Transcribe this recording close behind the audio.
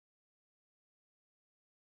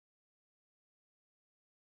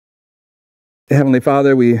Heavenly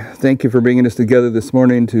Father, we thank you for bringing us together this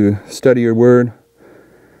morning to study your word.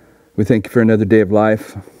 We thank you for another day of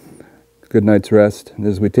life, good night's rest. And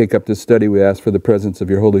as we take up this study, we ask for the presence of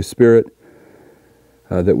your Holy Spirit,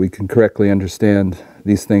 that we can correctly understand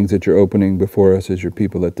these things that you're opening before us as your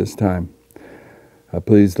people at this time.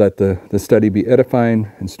 Please let the study be edifying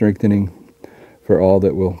and strengthening for all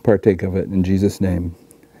that will partake of it. In Jesus' name,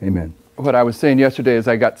 amen. What I was saying yesterday is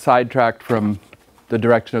I got sidetracked from the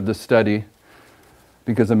direction of the study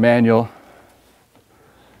because Emmanuel,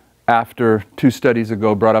 after 2 studies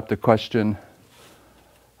ago, brought up the question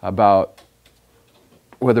about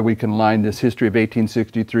whether we can line this history of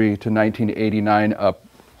 1863 to 1989 up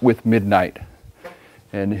with midnight.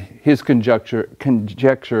 And his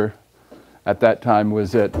conjecture at that time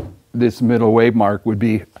was that this middle wave mark would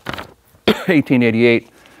be 1888.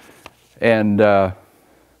 And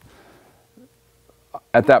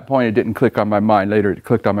at that point, it didn't click on my mind. Later, it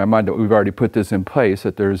clicked on my mind that we've already put this in place,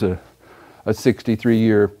 that there's a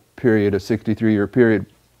 63-year period.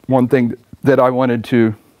 One thing that I wanted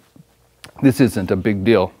to, this isn't a big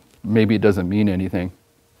deal. Maybe it doesn't mean anything.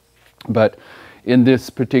 But in this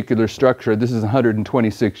particular structure, this is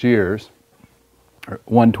 126 years, or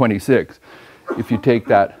 126. If you take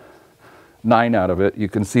that 9 out of it, you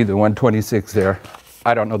can see the 126 there.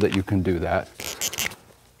 I don't know that you can do that.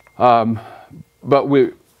 But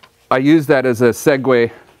I use that as a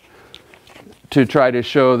segue to try to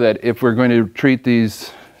show that if we're going to treat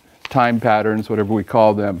these time patterns, whatever we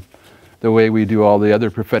call them, the way we do all the other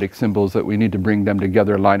prophetic symbols, that we need to bring them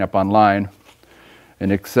together line up on line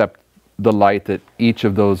and accept the light that each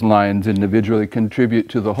of those lines individually contribute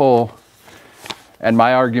to the whole. And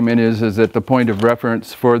my argument is that the point of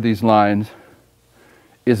reference for these lines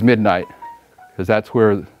is midnight, because that's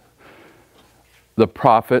where the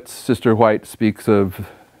prophets, Sister White speaks of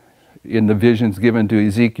in the visions given to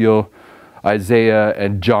Ezekiel, Isaiah,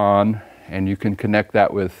 and John, and you can connect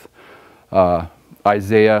that with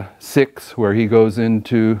Isaiah 6, where he goes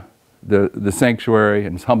into the sanctuary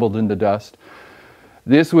and is humbled into dust.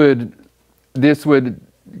 This would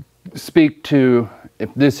speak to,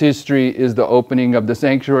 if this history is the opening of the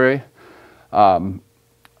sanctuary,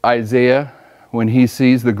 Isaiah, when he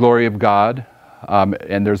sees the glory of God,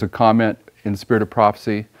 and there's a comment in Spirit of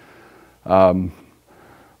Prophecy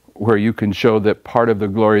where you can show that part of the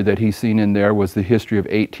glory that he's seen in there was the history of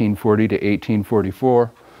 1840 to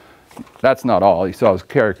 1844. That's not all. He saw his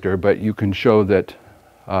character, but you can show that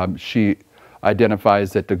she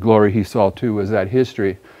identifies that the glory he saw too was that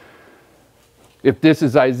history. If this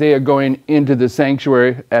is Isaiah going into the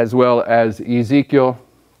sanctuary as well as Ezekiel,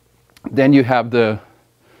 then you have the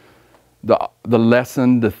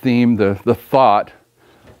lesson, the theme, the thought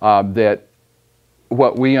that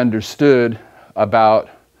what we understood about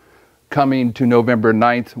coming to November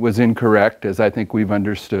 9th was incorrect, as I think we've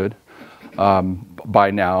understood by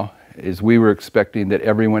now, is we were expecting that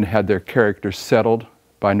everyone had their character settled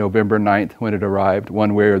by November 9th when it arrived,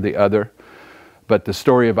 one way or the other. But the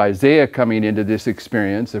story of Isaiah coming into this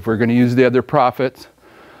experience, if we're going to use the other prophets,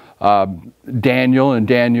 Daniel and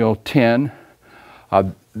Daniel 10,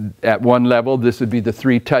 at one level, this would be the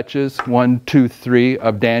 3 touches, 1, 2, 3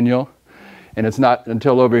 of Daniel. And it's not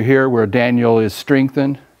until over here where Daniel is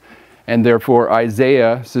strengthened. And therefore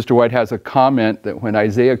Isaiah, Sister White has a comment that when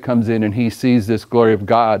Isaiah comes in and he sees this glory of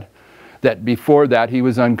God, that before that he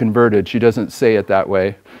was unconverted. She doesn't say it that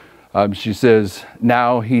way. She says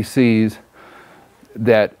now he sees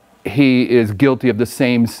that he is guilty of the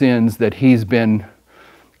same sins that he's been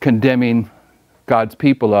condemning God's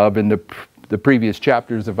people of in the previous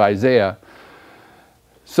chapters of Isaiah.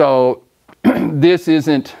 So this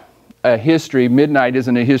isn't a history, midnight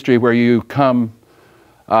isn't a history where you come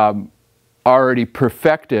already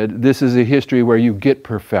perfected. This is a history where you get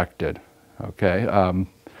perfected, okay?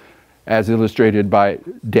 As illustrated by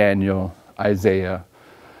Daniel, Isaiah.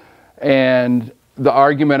 And the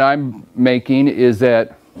argument I'm making is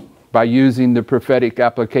that by using the prophetic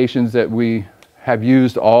applications that we have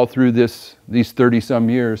used all through these 30-some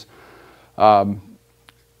years,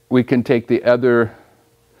 we can take the other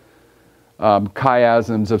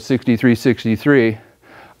chiasms of 63,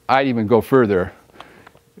 I'd even go further.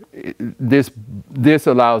 This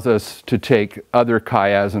allows us to take other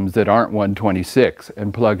chiasms that aren't 126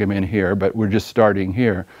 and plug them in here, but we're just starting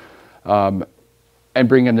here, and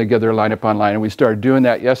bring them together line upon line. And we started doing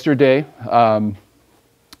that yesterday.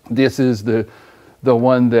 This is the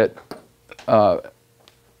one that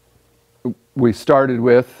we started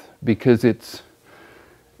with because it's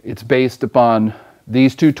based upon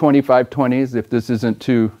these two 2520s, if this isn't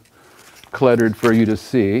too cluttered for you to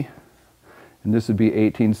see. And this would be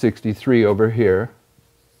 1863 over here.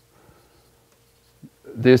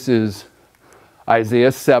 This is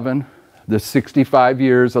Isaiah 7. The 65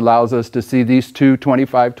 years allows us to see these two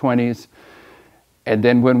 2520s. And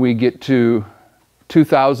then when we get to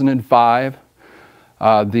 2005,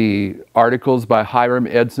 the articles by Hiram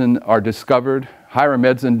Edson are discovered. Hiram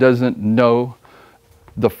Edson doesn't know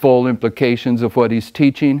the full implications of what he's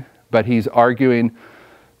teaching, but he's arguing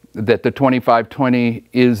that the 2520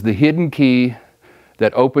 is the hidden key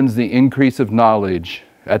that opens the increase of knowledge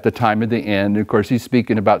at the time of the end. Of course, he's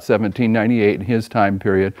speaking about 1798 in his time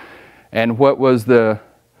period. And what was the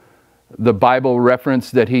Bible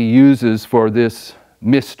reference that he uses for this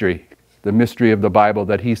mystery, the mystery of the Bible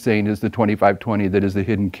that he's saying is the 2520 that is the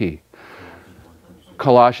hidden key?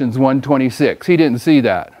 Colossians 1:26. He didn't see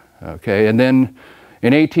that. Okay, and then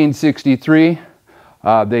in 1863,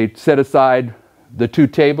 they set aside the two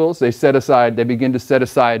tables. They begin to set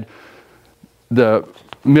aside the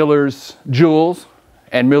Miller's jewels,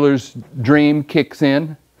 and Miller's dream kicks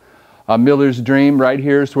in. Miller's dream right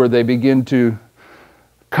here is where they begin to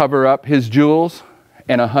cover up his jewels,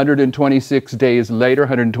 and 126 days later,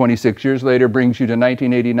 126 years later, brings you to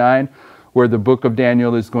 1989, where the book of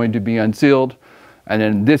Daniel is going to be unsealed. And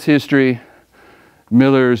in this history,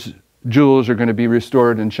 Miller's jewels are going to be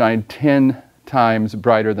restored and shine 10 times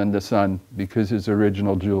brighter than the sun, because his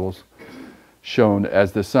original jewels shone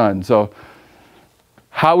as the sun. So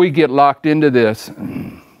how we get locked into this,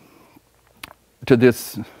 to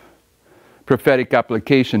this prophetic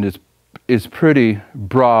application, is pretty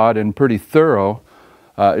broad and pretty thorough.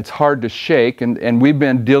 It's hard to shake, and we've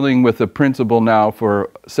been dealing with the principle now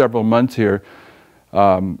for several months here,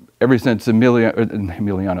 ever since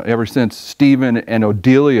ever since Stephen and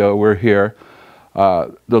Odelia were here.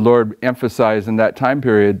 The Lord emphasized in that time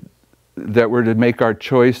period that we're to make our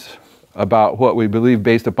choice about what we believe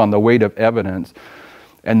based upon the weight of evidence.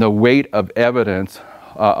 And the weight of evidence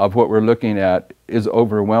of what we're looking at is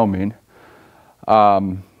overwhelming. Hey,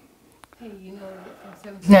 you know,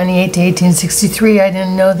 from 1798 to 1863, I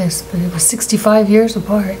didn't know this, but it was 65 years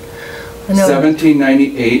apart. I know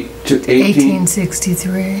 1798 to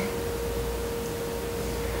 1863.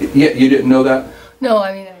 Yeah, you didn't know that? No,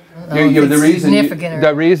 I mean, I don't know if it's significant.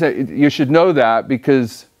 The reason you should know that,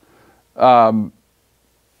 because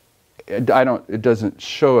it doesn't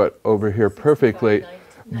show it over here perfectly.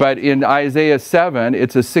 But in Isaiah 7,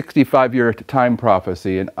 it's a 65-year time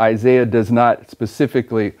prophecy, and Isaiah does not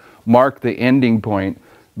specifically mark the ending point,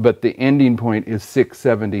 but the ending point is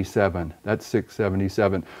 677. That's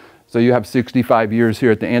 677. So you have 65 years here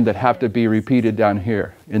at the end that have to be repeated down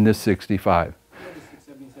here in this 65.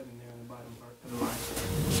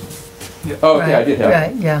 Yeah. Oh, right, okay, I did have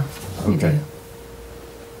right, yeah. Okay.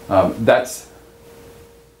 That's,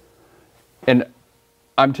 and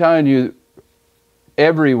I'm telling you,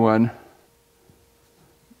 everyone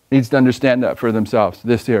needs to understand that for themselves.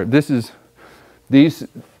 This is these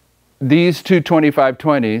two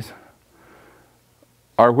 2520s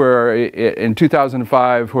are where in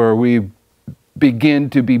 2005 where we begin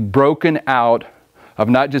to be broken out of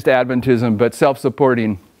not just Adventism but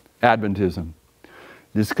self-supporting Adventism.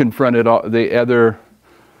 This confronted all the other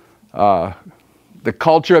the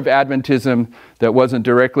culture of Adventism that wasn't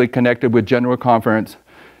directly connected with General Conference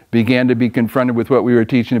began to be confronted with what we were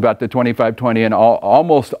teaching about the 2520, and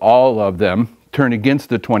almost all of them turn against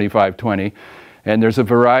the 2520. And there's a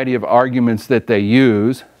variety of arguments that they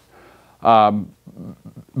use, but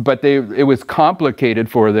it was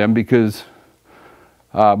complicated for them because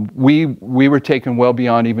we were taken well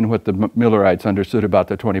beyond even what the Millerites understood about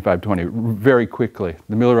the 2520 very quickly.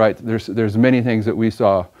 The Millerites, there's many things that we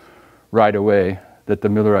saw right away that the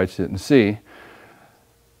Millerites didn't see.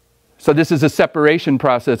 So this is a separation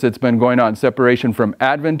process that's been going on. Separation from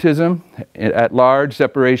Adventism at large,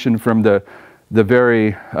 separation from the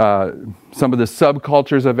very, some of the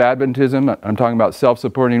subcultures of Adventism. I'm talking about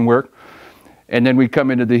self-supporting work. And then we come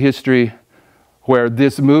into the history where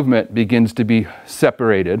this movement begins to be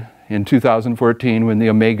separated in 2014, when the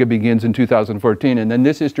Omega begins in 2014. And then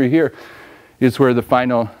this history here is where the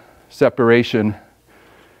final separation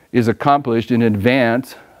is accomplished in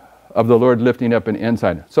advance of the Lord lifting up an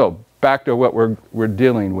ensign. So back to what we're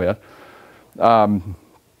dealing with.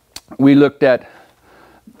 We looked at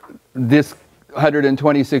this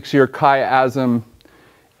 126-year chiasm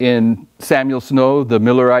in Samuel Snow, the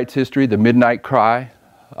Millerites' history, the Midnight Cry.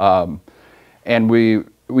 And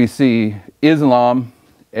we see Islam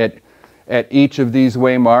at each of these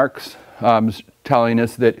waymarks, telling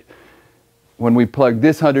us that when we plug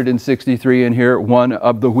this 163 in here, one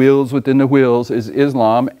of the wheels within the wheels is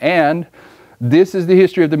Islam, and this is the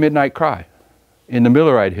history of the Midnight Cry in the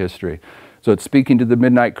Millerite history. So it's speaking to the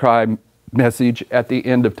Midnight Cry message at the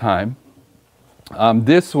end of time.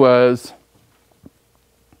 This was,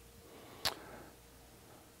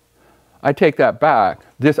 I take that back.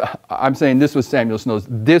 This, I'm saying this was Samuel Snow's.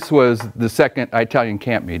 This was the second Italian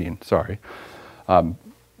camp meeting, sorry. But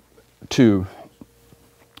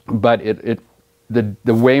the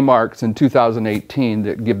waymarks in 2018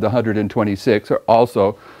 that give the 126 are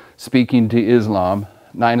also speaking to Islam,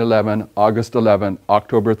 9/11, August 11,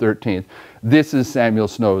 October 13th. This is Samuel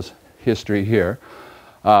Snow's history here.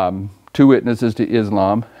 2 witnesses to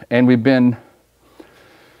Islam, and we've been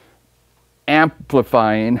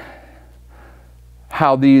amplifying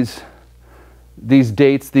how these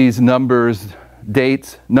dates, these numbers,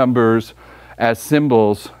 dates, numbers as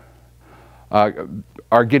symbols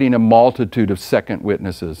are getting a multitude of second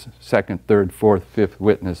witnesses, second, third, fourth, fifth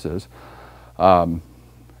witnesses. And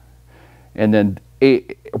then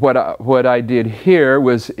what I did here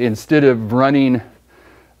was, instead of running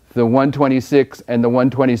the 126 and the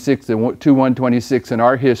 126 and 2 126 in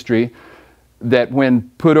our history, that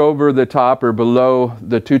when put over the top or below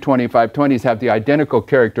the 2 2520s have the identical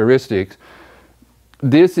characteristics,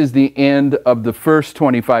 this is the end of the first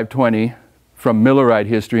 2520 from Millerite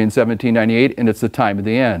history in 1798, and it's the time of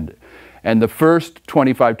the end. And the first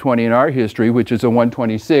 2520 in our history, which is a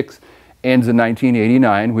 126, ends in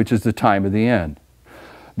 1989, which is the time of the end.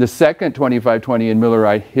 The second 2520 in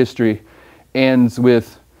Millerite history ends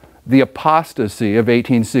with the apostasy of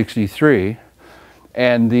 1863,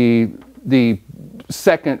 and the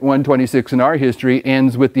second 126 in our history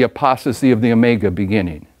ends with the apostasy of the Omega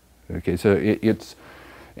beginning. Okay, so it's,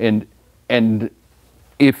 and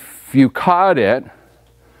if you caught it,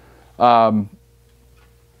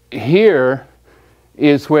 here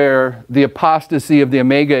is where the apostasy of the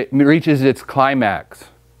Omega reaches its climax.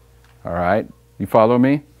 All right, you follow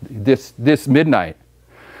me? This midnight.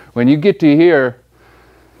 When you get to here,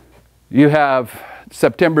 you have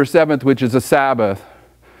September 7th, which is a Sabbath.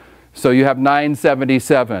 So you have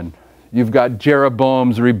 977. You've got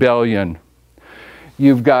Jeroboam's rebellion.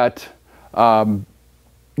 You've got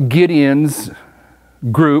Gideon's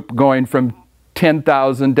group going from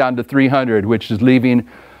 10,000 down to 300, which is leaving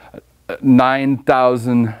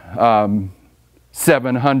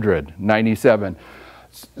 9,797.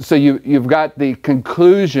 So you've got the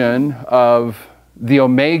conclusion of the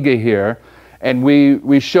Omega here, and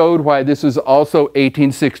we showed why this was also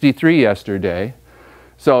 1863 yesterday.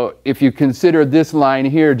 So if you consider this line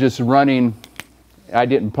here just running, I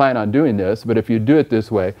didn't plan on doing this, but if you do it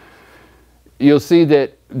this way, you'll see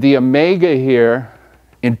that the Omega here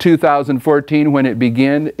in 2014, when it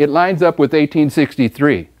began, it lines up with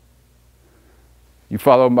 1863. You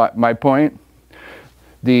follow my point?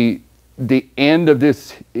 The end of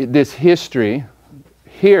this history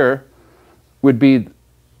here would be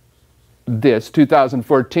this,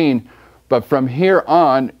 2014, but from here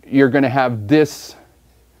on, you're going to have this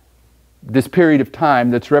period of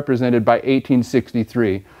time that's represented by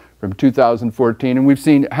 1863 from 2014. And we've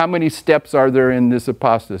seen, how many steps are there in this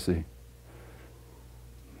apostasy?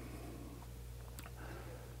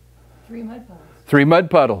 3 mud puddles. 3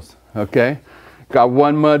 mud puddles, okay? Got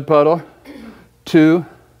 1 mud puddle, 2,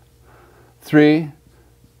 3.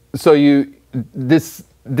 So this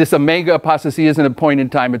Omega apostasy isn't a point in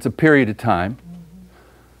time, it's a period of time.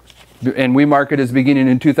 And we mark it as beginning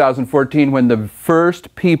in 2014, when the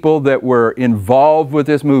first people that were involved with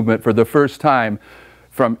this movement for the first time,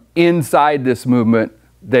 from inside this movement,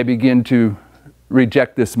 they begin to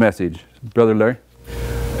reject this message. Brother Larry?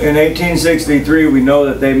 In 1863, we know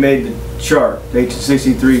that they made the chart, the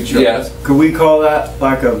 1863 chart. Yes. Could we call that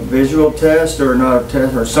like a visual test, or not a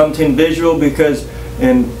test, or something visual? Because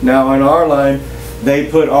now in our line, they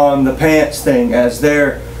put on the pants thing as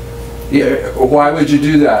their... Yeah, why would you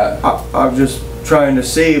do that? I'm just trying to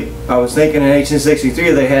see. I was thinking in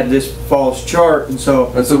 1863 they had this false chart, and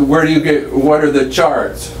so where do you get, what are the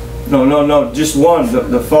charts? No, just one,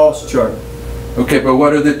 the false chart. Okay, but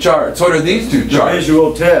what are the charts? What are these 2 charts? The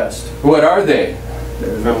visual test. What are they?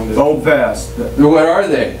 Old past. What are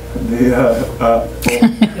they?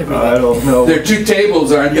 I don't know. They're 2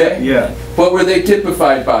 tables, aren't they? Yeah. What were they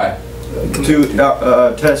typified by? 2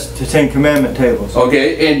 Ten Commandment tables.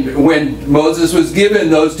 Okay, and when Moses was given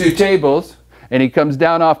those 2 tables, and he comes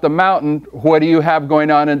down off the mountain, what do you have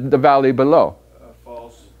going on in the valley below?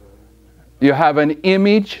 False. You have an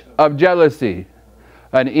image of jealousy,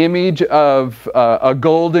 an image of a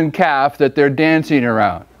golden calf that they're dancing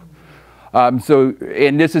around.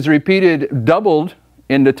 And this is repeated, doubled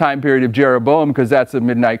in the time period of Jeroboam, because that's the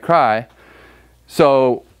midnight cry.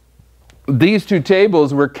 So these 2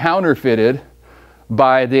 tables were counterfeited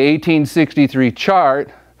by the 1863 chart,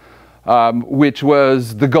 which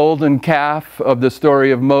was the golden calf of the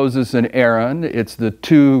story of Moses and Aaron. It's the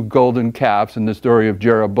two golden calves in the story of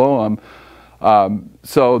Jeroboam.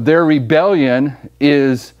 So their rebellion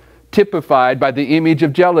is typified by the image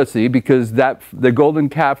of jealousy, because the golden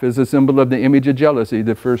calf is a symbol of the image of jealousy,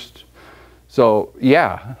 the first. So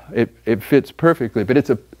yeah, it fits perfectly, but it's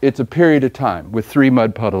a period of time with 3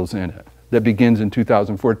 mud puddles in it that begins in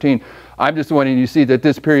 2014. I'm just wanting you to see that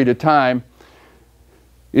this period of time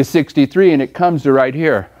is 63, and it comes to right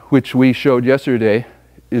here, which we showed yesterday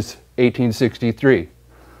is 1863.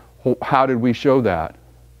 How did we show that?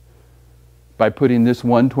 By putting this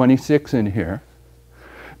 126 in here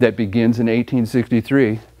that begins in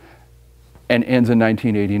 1863 and ends in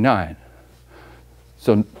 1989.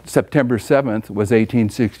 So September 7th was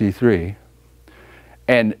 1863.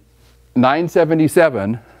 And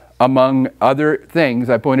 977, among other things,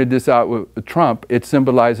 I pointed this out with Trump, it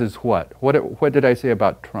symbolizes what? What did I say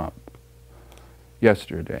about Trump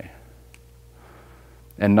yesterday?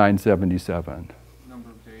 And 977. Number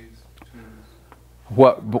of days.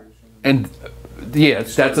 What? And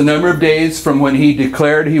yes, that's the number of days from when he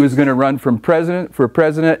declared he was going to run for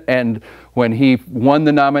president, and when he won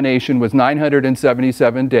the nomination was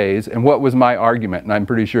 977 days. And what was my argument? And I'm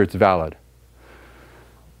pretty sure it's valid.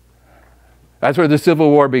 That's where the Civil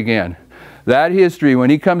War began. That history, when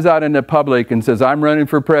he comes out into public and says, I'm running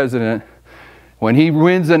for president, when he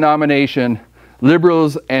wins the nomination,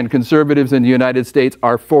 liberals and conservatives in the United States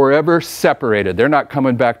are forever separated. They're not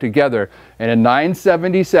coming back together. And in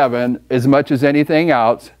 977, as much as anything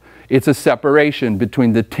else, it's a separation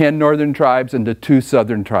between the 10 northern tribes and the 2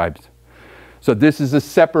 southern tribes. So this is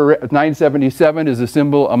 977 is a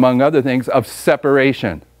symbol, among other things, of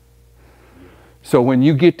separation. So when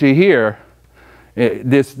you get to here,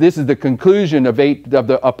 this is the conclusion of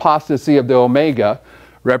the apostasy of the Omega,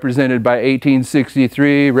 represented by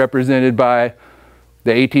 1863, represented by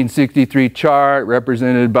the 1863 chart,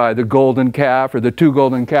 represented by the golden calf, or the 2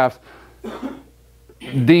 golden calves.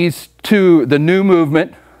 These two, the new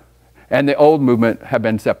movement and the old movement, have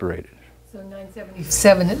been separated. So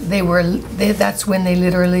 977, that's when they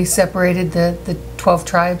literally separated the 12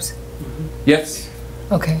 tribes? Yes.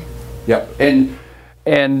 Okay. Yep.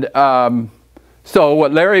 And so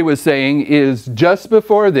what Larry was saying is, just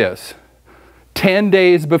before this, 10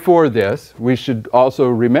 days before this, we should also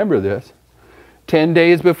remember this, 10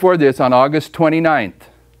 days before this, on August 29th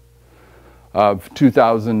of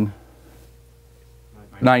 2019,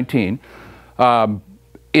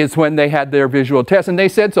 is when they had their visual test. And they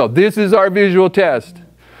said so. This is our visual test.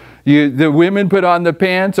 The women put on the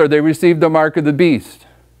pants, or they received the mark of the beast.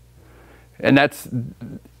 And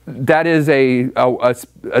that is a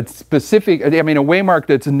specific, I mean, a waymark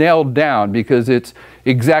that's nailed down, because it's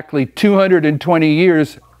exactly 220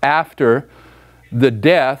 years after the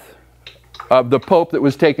death of the Pope that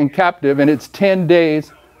was taken captive, and it's 10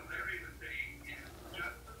 days.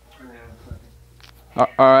 All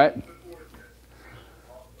right.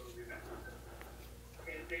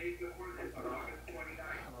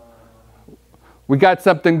 We got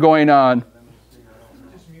something going on.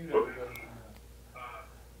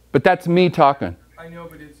 But that's me talking. I know,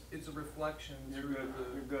 but it's a reflection. You're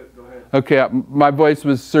good. Go ahead. Okay, my voice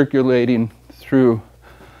was circulating through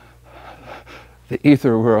the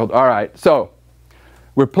ether world. All right, so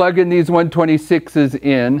we're plugging these 126s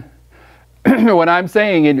in. What I'm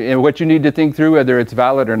saying, and what you need to think through, whether it's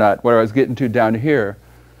valid or not, what I was getting to down here,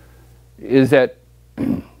 is that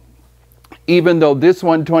even though this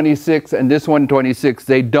 126 and this 126,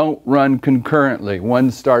 they don't run concurrently.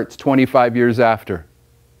 One starts 25 years after.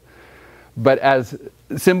 But as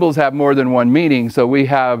symbols have more than one meaning, so we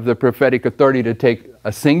have the prophetic authority to take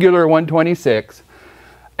a singular 126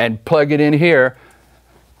 and plug it in here,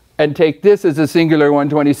 and take this as a singular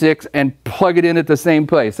 126 and plug it in at the same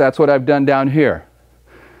place. That's what I've done down here.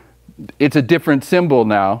 It's a different symbol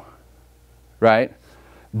now, right?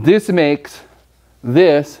 This makes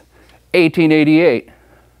this 1888.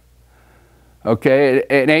 Okay,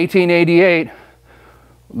 in 1888,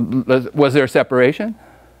 was there separation?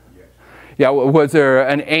 Yeah, was there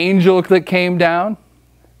an angel that came down?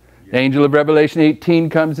 The angel of Revelation 18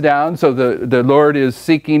 comes down, so the Lord is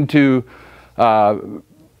seeking to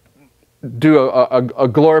do a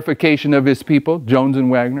glorification of his people. Jones and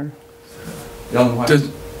Wagner. But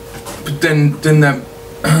then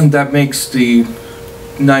that makes the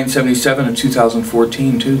 977 of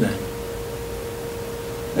 2014 too. Then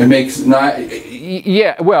it makes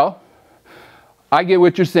yeah. Well, I get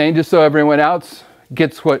what you're saying. Just so everyone else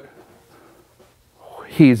gets what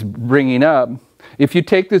he's bringing up. If you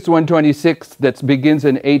take this 126 that begins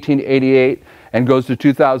in 1888 and goes to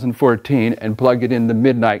 2014 and plug it in the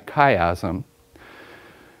midnight chiasm,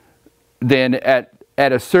 then at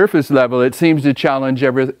a surface level, it seems to challenge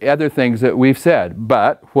every other things that we've said.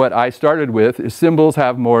 But what I started with is symbols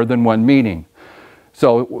have more than one meaning.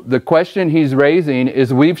 So the question he's raising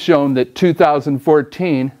is, we've shown that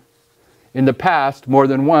 2014 in the past more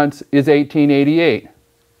than once is 1888.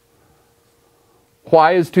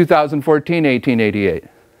 Why is 2014 1888?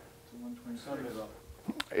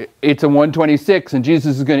 It's a 126, and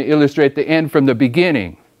Jesus is going to illustrate the end from the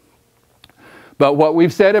beginning. But what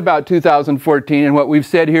we've said about 2014 and what we've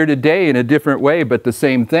said here today in a different way, but the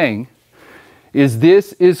same thing, is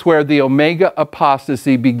this is where the Omega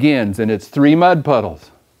apostasy begins, and it's 3 mud puddles.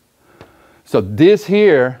 So this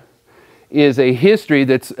here is a history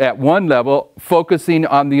that's at one level focusing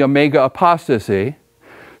on the Omega apostasy.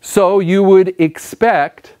 So you would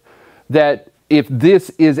expect that if this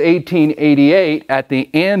is 1888 at the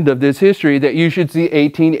end of this history, that you should see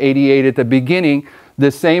 1888 at the beginning, the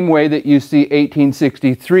same way that you see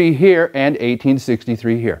 1863 here and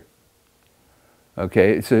 1863 here.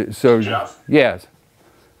 Okay, so Jeff. Yes.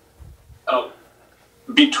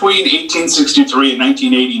 Between 1863 and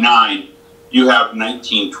 1989, you have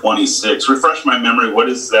 1926. Refresh my memory, what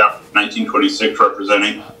is that 1926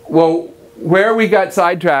 representing? Well, where we got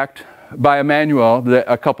sidetracked by Emmanuel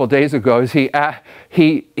a couple days ago is he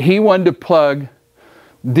wanted to plug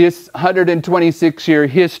this 126-year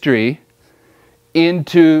history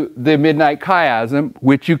into the midnight chiasm,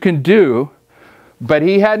 which you can do, but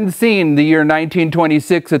he hadn't seen the year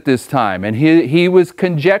 1926 at this time, and he was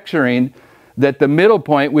conjecturing that the middle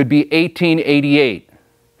point would be 1888.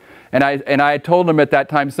 And I told him at that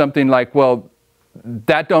time something like, well,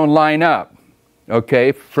 that don't line up.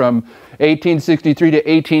 Okay, from 1863 to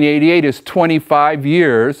 1888 is 25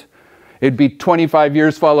 years. It'd be 25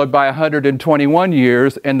 years followed by 121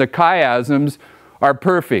 years, and the chiasms are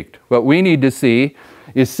perfect. What we need to see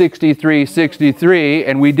is 63, 63,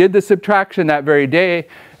 and we did the subtraction that very day,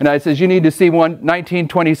 and I says, you need to see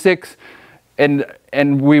 1926, and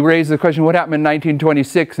we raised the question, what happened in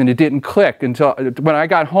 1926? And it didn't click until, when I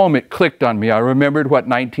got home, it clicked on me. I remembered what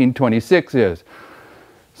 1926 is.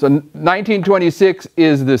 So 1926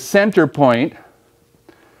 is the center point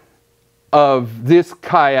of this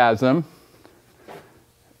chiasm,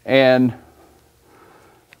 and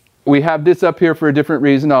we have this up here for a different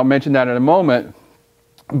reason. I'll mention that in a moment.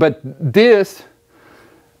 But this,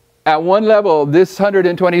 at one level, this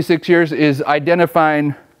 126 years is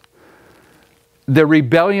identifying the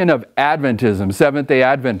rebellion of Adventism, Seventh-day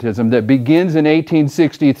Adventism, that begins in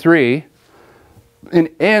 1863 and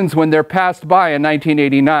ends when they're passed by in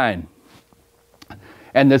 1989.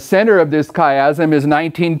 And the center of this chiasm is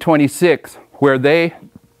 1926, where they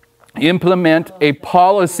implement a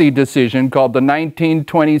policy decision called the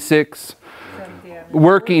 1926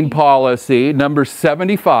 Working Policy, number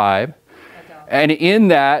 75. And in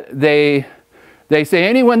that, they say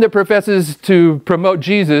anyone that professes to promote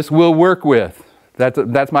Jesus we'll work with.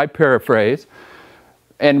 That's my paraphrase.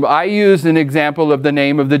 And I used an example of the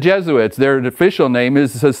name of the Jesuits. Their official name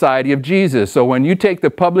is the Society of Jesus. So when you take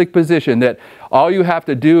the public position that all you have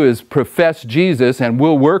to do is profess Jesus and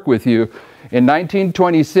we'll work with you, in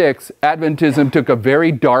 1926, Adventism took a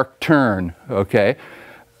very dark turn, okay?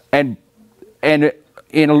 And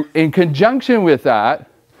in conjunction with that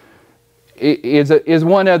is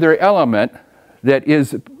one other element that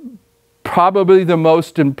is probably the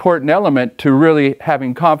most important element to really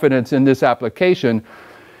having confidence in this application,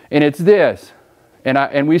 and it's this,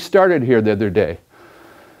 and we started here the other day.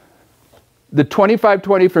 The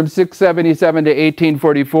 2520 from 677 to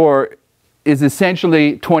 1844 is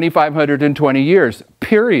essentially 2,520 years,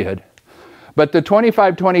 period. But the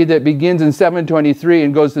 2520 that begins in 723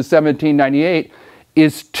 and goes to 1798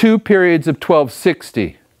 is 2 periods of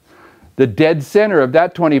 1260. The dead center of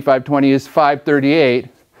that 2520 is 538,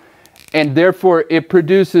 and therefore it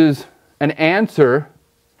produces an answer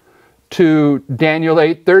to Daniel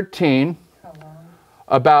 8:13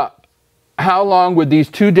 about how long would these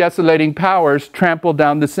two desolating powers trample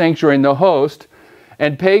down the sanctuary and the host.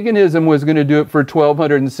 And paganism was going to do it for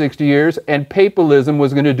 1,260 years, and papalism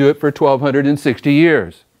was going to do it for 1,260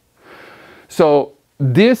 years. So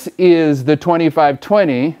this is the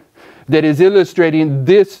 2520 that is illustrating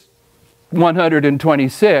this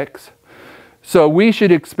 126. So we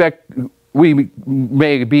should expect,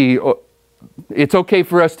 it's okay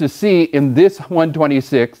for us to see in this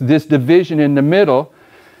 126, this division in the middle,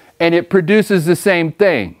 and it produces the same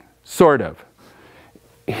thing, sort of.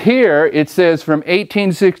 Here it says from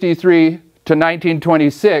 1863 to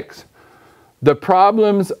 1926, the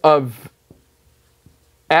problems of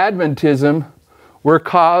Adventism were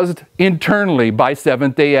caused internally by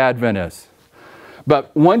Seventh-day Adventists.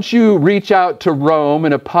 But once you reach out to Rome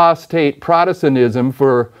and apostate Protestantism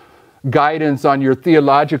for guidance on your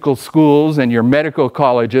theological schools and your medical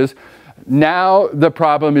colleges, now the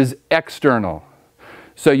problem is external.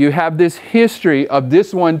 So you have this history of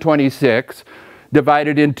this 126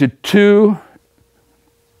 divided into two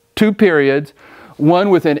periods,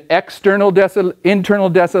 one with an internal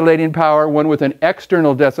desolating power, one with an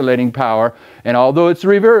external desolating power, and although it's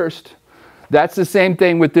reversed, that's the same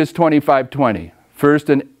thing with this 2520.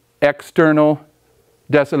 First an external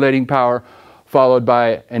desolating power, followed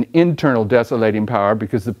by an internal desolating power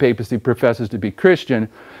because the papacy professes to be Christian.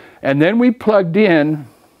 And then we plugged in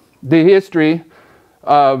the history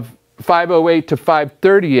of 508 to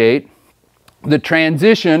 538, the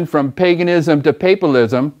transition from paganism to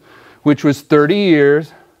papalism, which was 30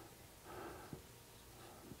 years.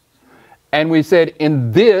 And we said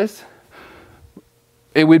in this,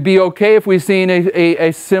 it would be okay if we seen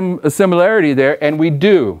a similarity there, and we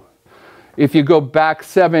do. If you go back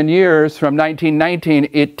 7 years from 1919,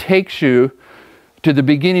 it takes you to the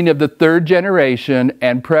beginning of the third generation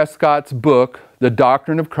and Prescott's book, The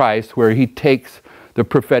Doctrine of Christ, where he takes the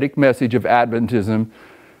prophetic message of Adventism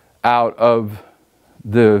out of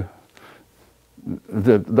the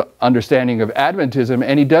understanding of Adventism,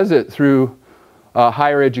 and he does it through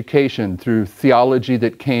higher education, through theology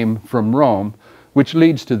that came from Rome, which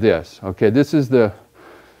leads to this. Okay, this is the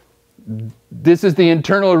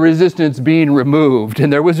internal resistance being removed,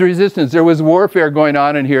 and there was resistance, there was warfare going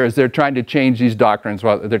on in here as they're trying to change these doctrines,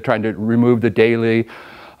 while they're trying to remove the daily.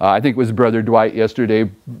 I think it was Brother Dwight yesterday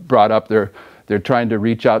brought up they're trying to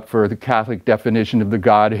reach out for the Catholic definition of the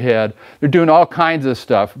Godhead. They're doing all kinds of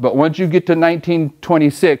stuff. But once you get to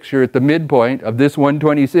 1926, you're at the midpoint of this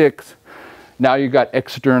 126. Now you've got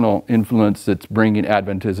external influence that's bringing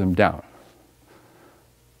Adventism down.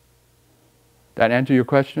 That answer your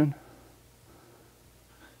question?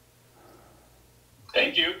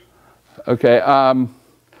 Thank you. Okay.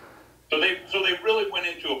 So they really went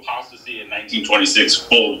into apostasy in 1926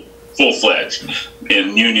 full-fledged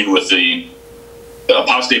in union with the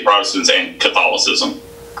apostate Protestants and Catholicism.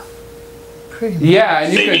 Yeah,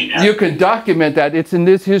 and you can document that. It's in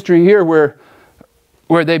this history here where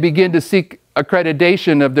they begin to seek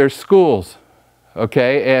accreditation of their schools.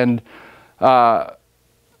 Okay, and that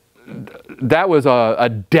was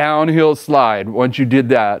a downhill slide once you did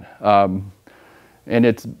that, and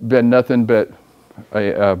it's been nothing but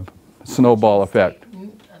a snowball effect.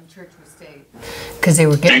 Church and state, because they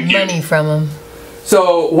were getting money from them.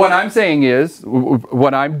 So what I'm saying is,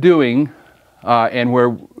 what I'm doing, and where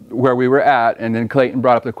we were at, and then Clayton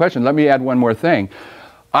brought up the question. Let me add one more thing.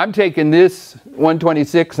 I'm taking this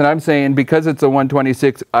 126 and I'm saying because it's a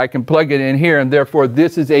 126, I can plug it in here, and therefore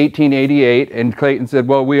this is 1888. And Clayton said,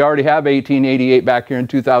 well, we already have 1888 back here in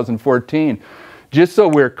 2014. Just so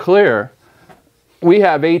we're clear, we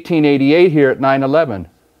have 1888 here at 9/11.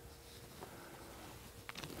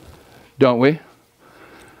 Don't we?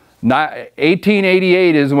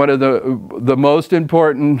 1888 is one of the most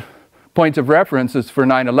important points of references for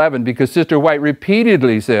 9/11, because Sister White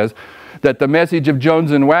repeatedly says that the message of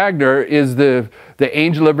Jones and Wagner is the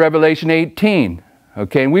angel of Revelation 18.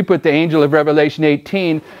 Okay, and we put the angel of Revelation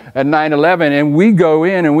 18 at 9/11, and we go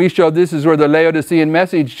in and we show this is where the Laodicean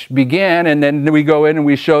message began, and then we go in and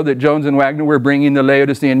we show that Jones and Wagner were bringing the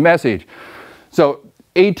Laodicean message. So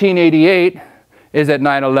 1888 is at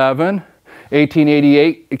 9/11.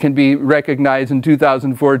 1888 can be recognized in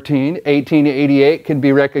 2014. 1888 can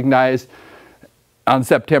be recognized on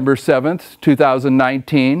September 7th,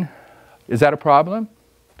 2019. Is that a problem?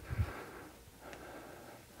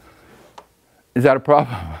 Is that a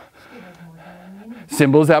problem?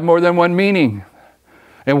 Symbols have more than one meaning.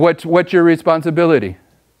 And what's your responsibility?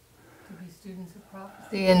 To be students of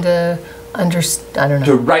prophecy and to I don't know.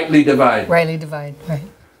 To rightly divide. Rightly divide, right.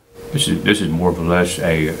 This is more or less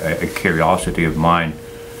a curiosity of mine.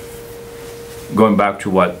 Going back to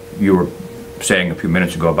what you were saying a few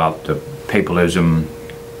minutes ago about the paganism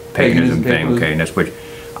thing, okay, and that's which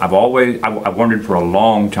I've wondered for a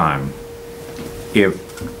long time if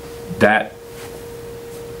that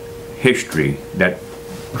history, that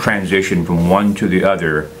transition from one to the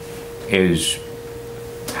other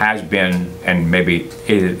has been, and maybe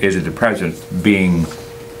is at the present, being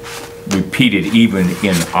repeated even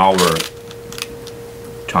in our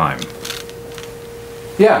time.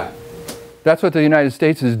 Yeah, that's what the United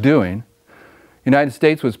States is doing. The United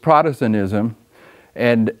States was Protestantism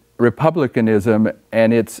and republicanism,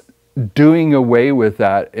 and it's doing away with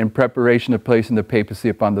that in preparation of placing the papacy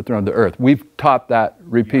upon the throne of the earth. We've taught that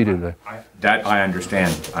repeatedly. That I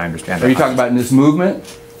understand. I understand that. Are you talking about in this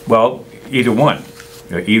movement? Well, either one.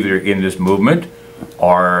 Either in this movement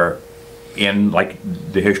or in like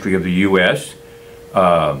the history of the U.S.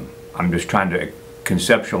 I'm just trying to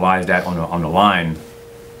conceptualize that on the line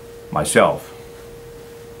myself.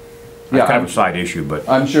 Yeah, It's kind of a side issue, but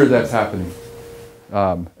I'm sure that's happening.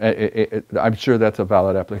 I'm sure that's a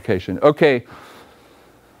valid application. Okay,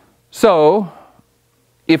 so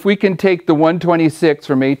if we can take the 126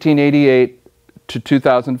 from 1888 to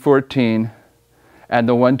 2014 and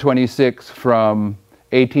the 126 from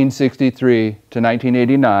 1863 to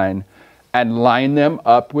 1989 and line them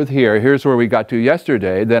up with here's where we got to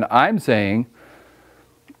yesterday, then I'm saying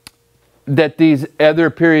that these other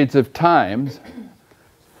periods of times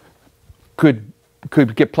could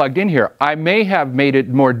get plugged in here. I may have made it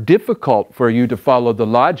more difficult for you to follow the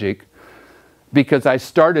logic because I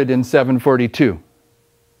started in 742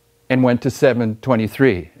 and went to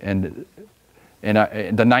 723 and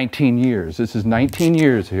the 19 years. This is 19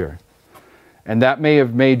 years here. And that may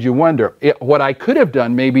have made you wonder. What I could have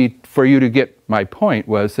done maybe for you to get my point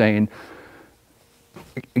was saying,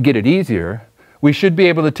 get it easier. We should be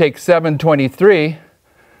able to take 723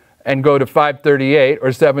 and go to 538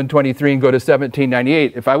 or 723 and go to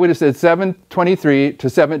 1798. If I would have said 723 to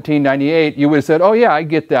 1798, you would have said, oh yeah, I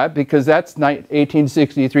get that because that's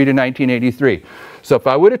 1863 to 1983. So if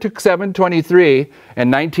I would have took 723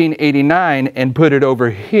 and 1989 and put it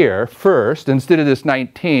over here first instead of this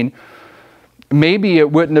 19, maybe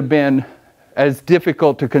it wouldn't have been as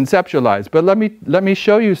difficult to conceptualize. But let me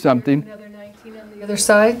show you something. Another 19 on the other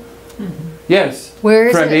side? Yes. Where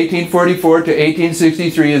is From it? 1844 to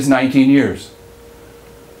 1863 is 19 years.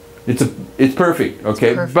 It's perfect,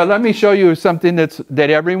 okay? perfect. But let me show you something that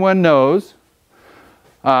everyone knows,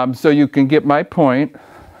 so you can get my point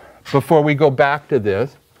before we go back to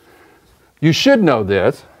this. You should know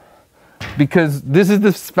this, because this is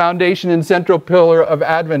the foundation and central pillar of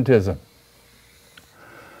Adventism.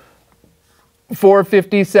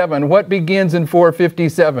 457. What begins in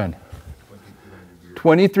 457?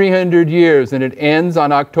 2,300 years, and it ends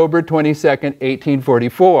on October 22nd,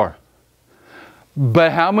 1844.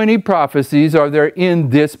 But how many prophecies are there in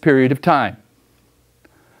this period of time?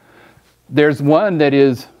 There's one that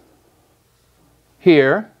is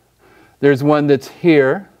here, there's one that's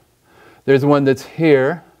here, there's one that's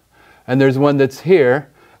here, and there's one that's here,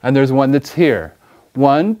 and there's one that's here.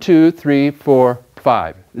 1, 2, 3, 4,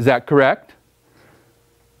 5. Is that correct?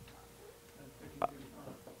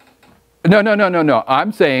 No.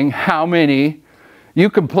 I'm saying how many,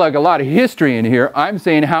 you can plug a lot of history in here. I'm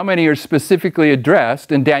saying how many are specifically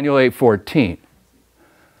addressed in Daniel 8:14.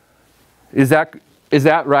 Is that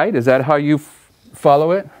right? Is that how you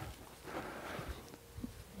follow it?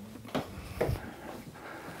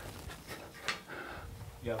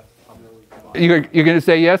 yeah. You're going to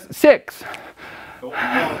say yes? 6.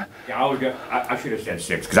 I should have said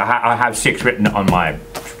 6 because I have 6 written on my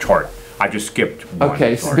chart. I just skipped one.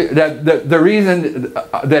 Okay, so the reason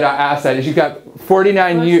that I asked that is you got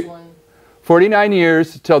 49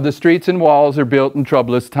 years till the streets and walls are built in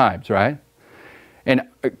troublous times, right? And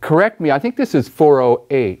correct me, I think this is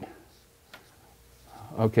 408.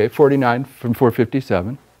 Okay, 49 from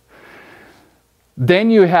 457.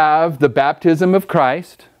 Then you have the baptism of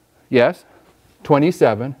Christ, yes,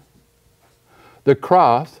 27. The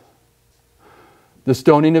cross, the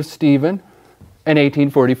stoning of Stephen, and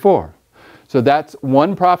 1844. So that's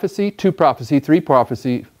 1 prophecy, 2 prophecy, 3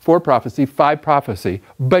 prophecy, 4 prophecy, 5 prophecy.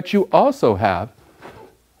 But you also have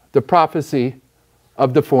the prophecy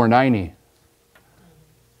of the 490.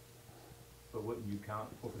 But wouldn't you count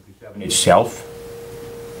 457 itself?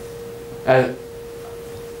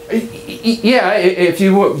 Yeah, if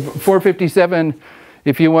you 457,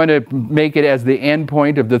 if you want to make it as the end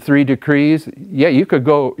point of the 3 decrees, yeah, you can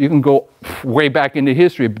go way back into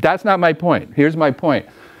history. But that's not my point. Here's my point.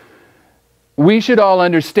 We should all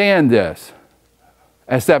understand this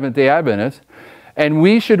as Seventh-day Adventists, and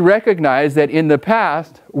we should recognize that in the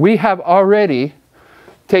past, we have already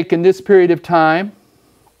taken this period of time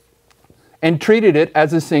and treated it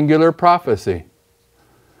as a singular prophecy.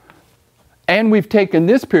 And we've taken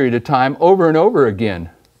this period of time over and over again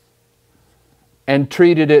and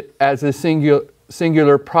treated it as a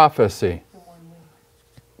singular prophecy.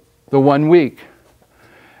 The 1 week.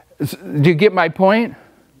 Do you get my point?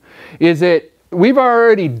 Is that we've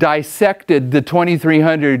already dissected the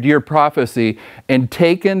 2,300-year prophecy and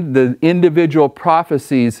taken the individual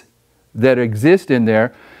prophecies that exist in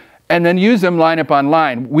there and then use them line up on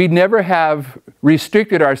line. We never have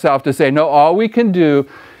restricted ourselves to say, no, all we can do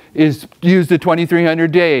is used at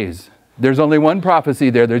 2300 days. There's only one prophecy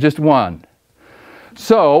there. There's just one.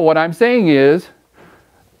 So what I'm saying is,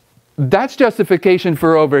 that's justification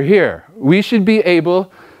for over here. We should be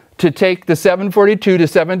able to take the 742 to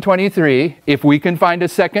 723, if we can find a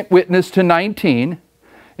second witness to 19,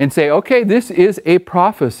 and say, okay, this is a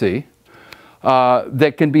prophecy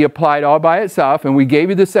that can be applied all by itself. And we gave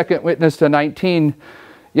you the second witness to 19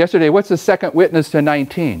 yesterday. What's the second witness to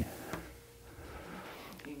 19?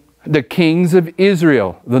 The kings of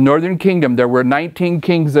Israel, the northern kingdom. There were 19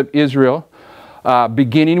 kings of Israel,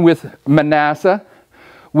 beginning with Manasseh.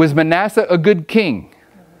 Was Manasseh a good king?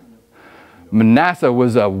 Manasseh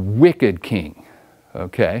was a wicked king.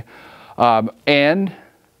 Okay? And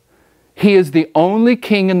he is the only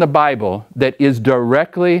king in the Bible that is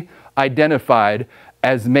directly identified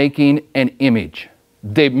as making an image.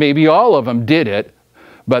 Maybe all of them did it,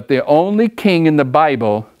 but the only king in the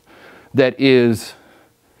Bible that is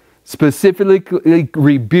specifically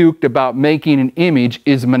rebuked about making an image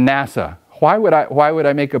is Manasseh. Why would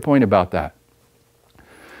I make a point about that?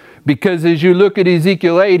 Because as you look at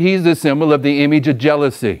Ezekiel 8, he's a symbol of the image of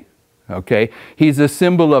jealousy. Okay? He's a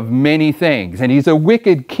symbol of many things, and he's a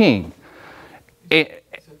wicked king.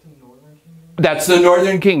 That's the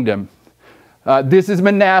northern kingdom. This is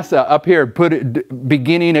Manasseh up here,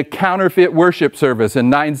 beginning a counterfeit worship service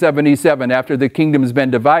in 977 after the kingdom has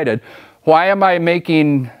been divided. Why am I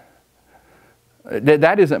making...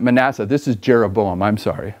 That isn't Manasseh, this is Jeroboam, I'm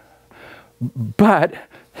sorry. But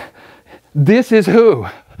this is who?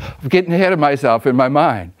 I'm getting ahead of myself in my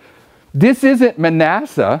mind. This isn't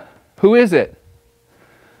Manasseh. Who is it?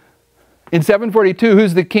 In 742,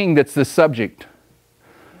 who's the king that's the subject?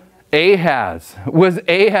 Ahaz. Was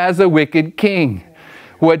Ahaz a wicked king?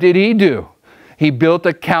 What did he do? He built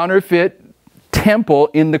a counterfeit temple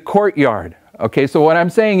in the courtyard. Okay, so what I'm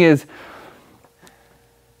saying is,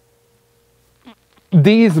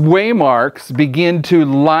 these waymarks begin to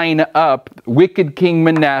line up wicked King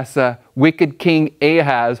Manasseh, wicked King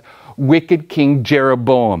Ahaz, wicked King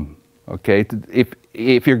Jeroboam. Okay,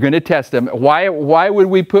 if you're going to test them, why would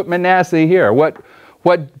we put Manasseh here? What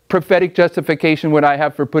prophetic justification would I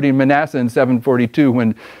have for putting Manasseh in 742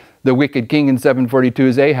 when the wicked king in 742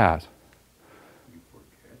 is Ahaz?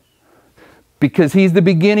 Because he's the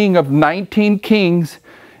beginning of 19 kings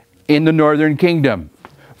in the northern kingdom.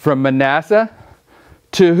 From Manasseh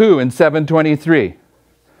to who in 723?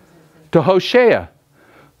 To Hoshea.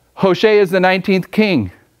 Hoshea is the 19th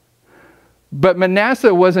king. But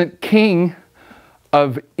Manasseh wasn't king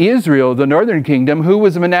of Israel, the northern kingdom. Who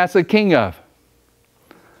was Manasseh king of?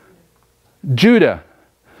 Judah.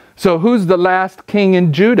 So who's the last king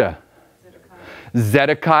in Judah?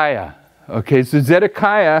 Zedekiah. Okay, so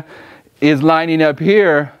Zedekiah is lining up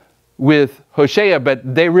here with Hoshea,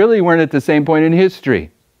 but they really weren't at the same point in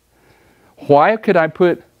history. Why could I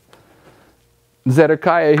put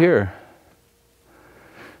Zedekiah here?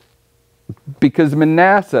 Because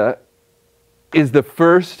Manasseh is the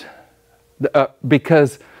first,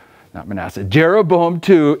 Jeroboam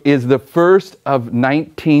too is the first of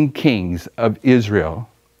 19 kings of Israel.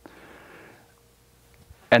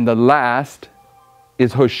 And the last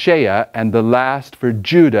is Hoshea, and the last for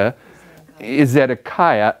Judah is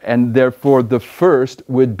Zedekiah, and therefore the first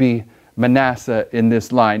would be Manasseh in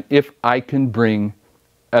this line, if I can bring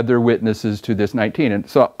other witnesses to this 19. And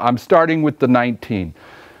so I'm starting with the 19.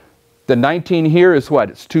 The 19 here is what?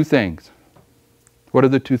 It's two things. What are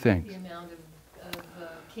the two things? The amount of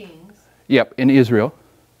kings. Yep, in Israel.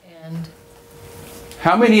 And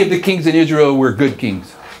how many of the kings in Israel were good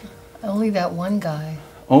kings? only that one guy.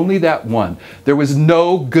 Only that one. There was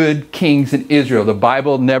no good kings in Israel. The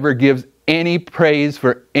Bible never gives any praise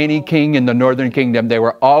for any king in the northern kingdom. They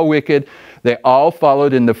were all wicked. They all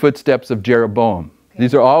followed in the footsteps of Jeroboam. Okay.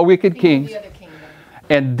 These are all wicked kings.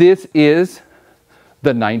 And this is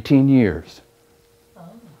the 19 years. Oh.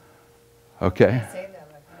 Okay.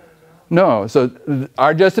 No, so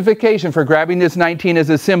our justification for grabbing this 19 as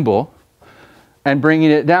a symbol and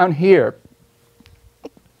bringing it down here,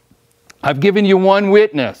 I've given you one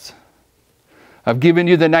witness. I've given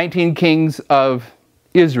you the 19 kings of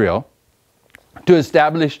Israel to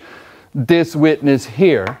establish this witness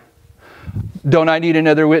here. Don't I need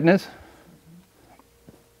another witness?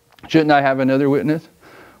 Shouldn't I have another witness?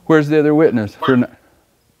 Where's the other witness?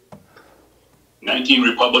 19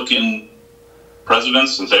 Republican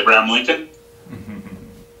presidents since Abraham Lincoln?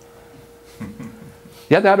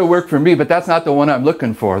 Yeah, that'll work for me, but that's not the one I'm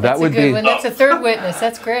looking for. That's that would a good be. one. That's a third witness.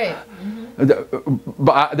 That's great.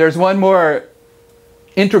 But there's one more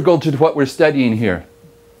integral to what we're studying here.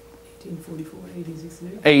 1844,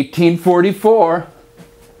 1868. 1844.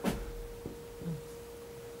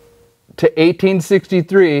 to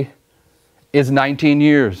 1863 is 19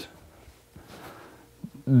 years.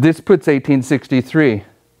 This puts 1863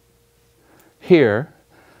 here,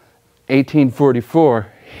 1844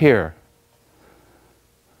 here.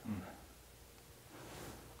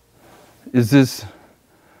 Is this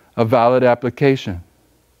a valid application?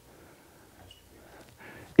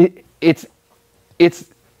 It's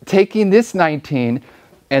taking this 19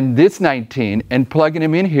 and this 19 and plugging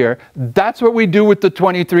them in here. That's what we do with the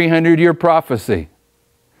 2300-year prophecy.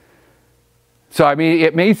 So I mean,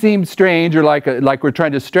 it may seem strange or like we're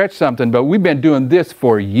trying to stretch something, but we've been doing this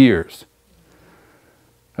for years.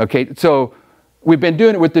 Okay, so we've been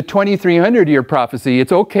doing it with the 2300-year prophecy.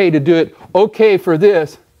 It's okay to do it okay for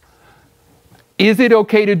this. Is it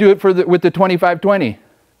okay to do it for with the 2520?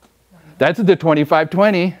 That's the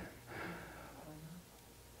 2520.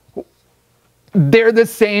 They're the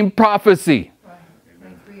same prophecy.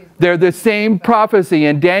 They're the same prophecy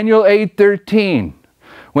in Daniel 8:13.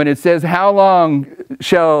 When it says, how long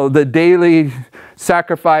shall the daily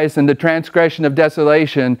sacrifice and the transgression of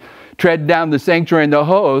desolation tread down the sanctuary and the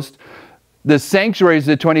host? The sanctuary is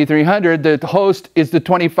the 2300, the host is the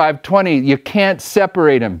 2520. You can't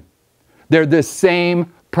separate them. They're the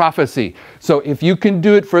same prophecy. So if you can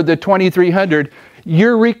do it for the 2300,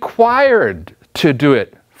 you're required to do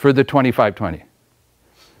it for the 2520.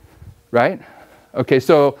 Right? Okay,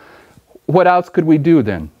 so what else could we do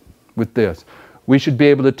then with this? We should be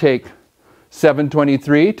able to take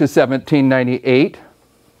 723 to 1798.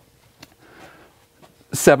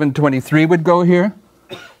 723 would go here.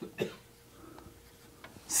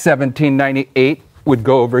 1798 would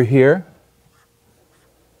go over here.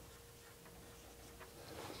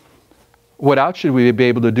 What else should we be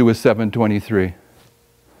able to do with 723?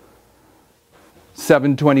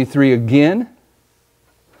 723 again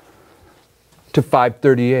to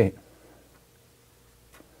 538.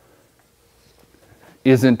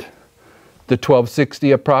 Isn't the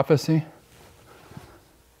 1260 a prophecy?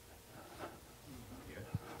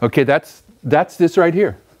 Okay, that's this right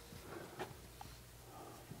here.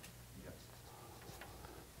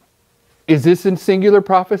 Is this in singular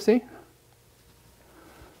prophecy?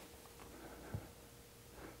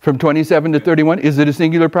 From 27 to 31, is it a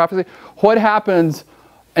singular prophecy? What happens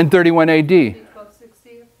in 31 AD?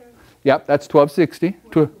 1260 up there? Yep, that's 1260.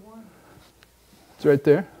 It's right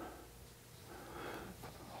there.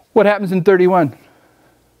 What happens in 31?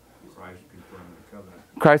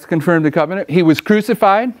 Christ confirmed the covenant. He was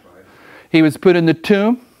crucified. He was put in the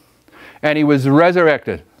tomb. And he was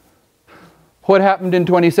resurrected. What happened in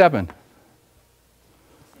 27?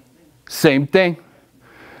 Same thing.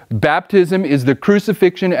 Baptism is the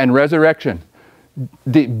crucifixion and resurrection.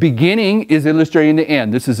 The beginning is illustrating the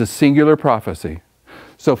end. This is a singular prophecy.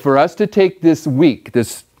 So for us to take this week,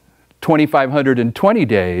 this 2,520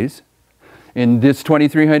 days, in this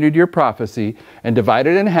 2,300-year prophecy, and divide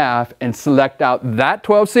it in half and select out that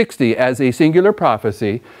 1260 as a singular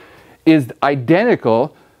prophecy, is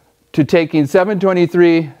identical to taking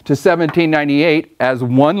 723 to 1798 as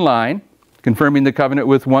one line, confirming the covenant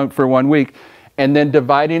for 1 week, and then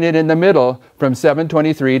dividing it in the middle from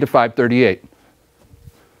 723 to 538.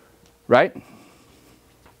 Right?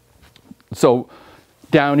 So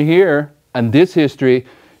down here in this history,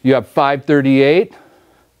 you have 538,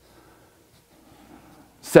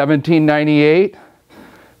 1798,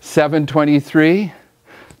 723,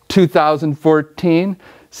 2014,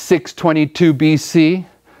 622 BC,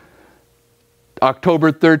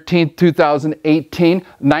 October 13th, 2018,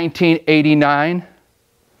 1989.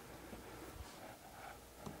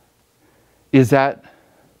 Is that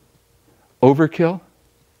overkill?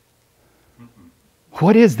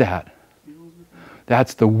 What is that?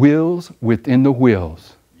 That's the wills within the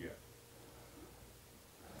wills.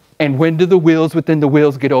 And when do the wills within the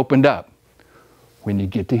wills get opened up? When you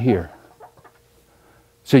get to here.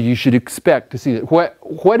 So you should expect to see that. What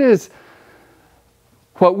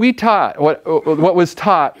we taught, what was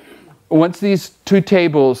taught, once these two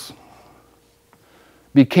tables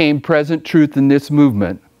became present truth in this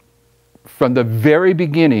movement, from the very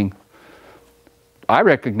beginning, I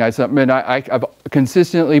recognize something, and I've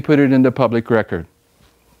consistently put it in the public record.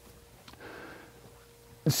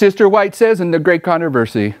 Sister White says in The Great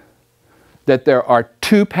Controversy that there are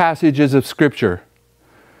two passages of Scripture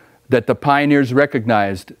that the pioneers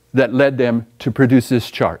recognized that led them to produce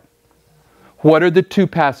this chart. What are the two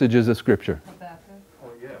passages of Scripture?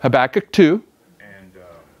 Habakkuk 2. And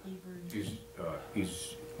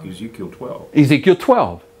Ezekiel 12. Ezekiel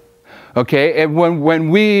 12. Okay, and when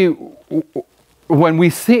we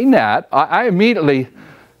seen that, I immediately,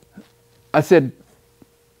 I said,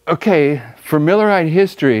 okay, for Millerite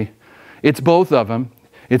history, it's both of them.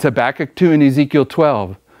 It's Habakkuk 2 and Ezekiel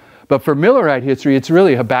 12. But for Millerite history, it's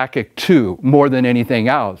really Habakkuk 2 more than anything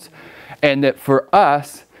else. And that for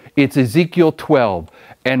us, it's Ezekiel 12.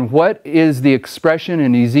 And what is the expression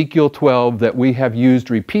in Ezekiel 12 that we have used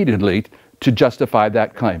repeatedly to justify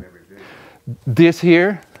that claim? This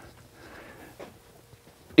here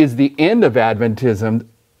is the end of Adventism,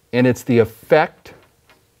 and it's the effect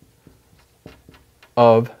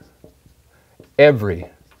of every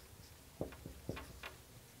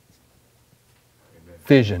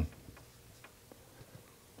vision.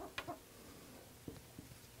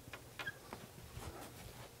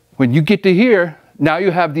 When you get to here, now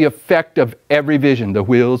you have the effect of every vision, the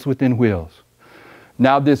wheels within wheels.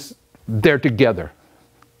 Now they're together.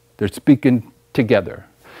 They're speaking together.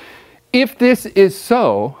 If this is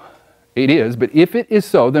so, it is, but if it is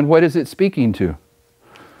so, then what is it speaking to?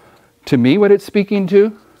 To me, what it's speaking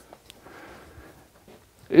to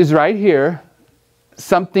is right here,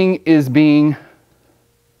 something is being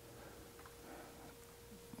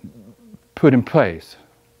put in place.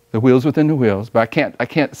 The wheels within the wheels, but I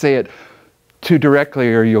can't say it too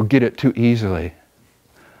directly or you'll get it too easily.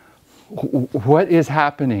 What is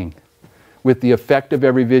happening with the effect of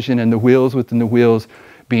every vision and the wheels within the wheels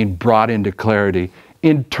being brought into clarity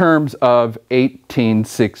in terms of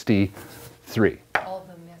 1863? All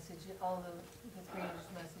the messages, all the three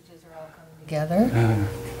messages are all coming together?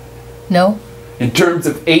 No? In terms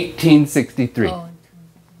of 1863. Oh.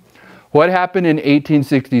 What happened in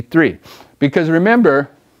 1863? Because remember,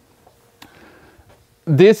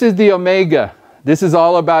 this is the Omega. This is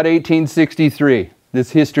all about 1863. This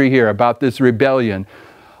history here about this rebellion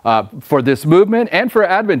for this movement and for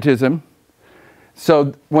Adventism.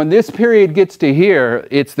 So when this period gets to here,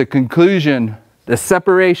 it's the conclusion, the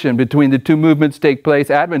separation between the two movements take place.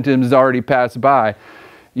 Adventism has already passed by.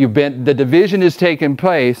 The division has taken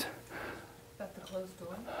place. Got the closed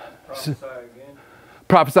door.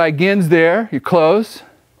 Prophesy again's there. You're close.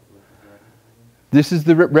 This is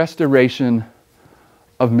the restoration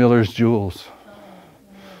of Miller's jewels.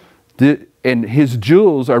 And his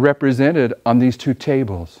jewels are represented on these two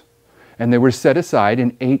tables. And they were set aside in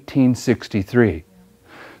 1863.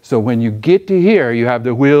 So when you get to here, you have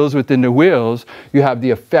the wheels within the wheels, you have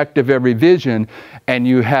the effect of every vision, and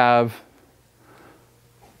you have,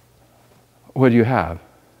 what do you have?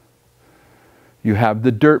 You have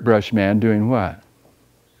the dirt brush man doing what?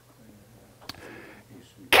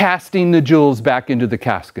 Casting the jewels back into the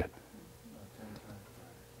casket.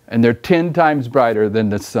 And they're 10 times brighter than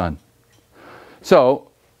the sun. So,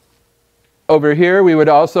 over here we would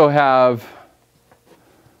also have,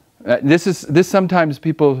 this sometimes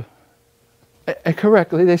people,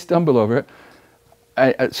 correctly, they stumble over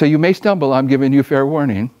it. So you may stumble, I'm giving you fair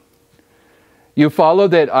warning. You follow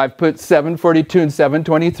that I've put 742 and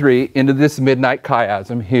 723 into this midnight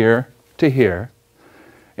chiasm here to here.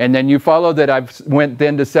 And then you follow that I've went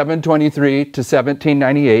then to 723 to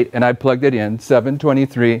 1798 and I plugged it in,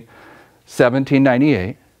 723,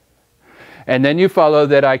 1798. And then you follow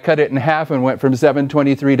that I cut it in half and went from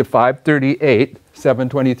 723 to 538,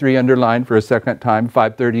 723 underlined for a second time,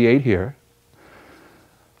 538 here.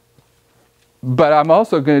 But I'm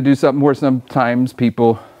also going to do something where sometimes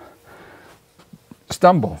people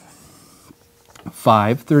stumble.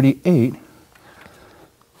 538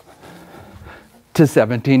 to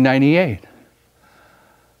 1798.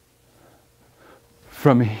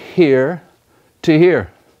 From here to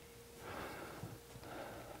here.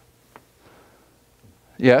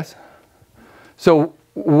 Yes? So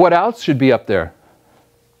what else should be up there?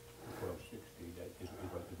 1260, that is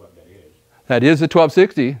what that is. That is a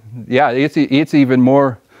 1260. Yeah, it's even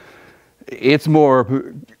more, it's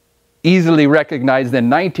more easily recognized than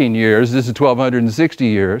 19 years. This is 1260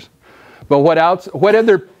 years. But what else, what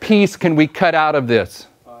other piece can we cut out of this?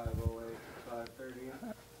 508,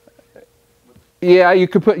 530. Yeah, you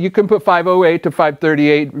can put 508 to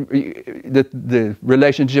 538, the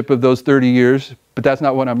relationship of those 30 years, but that's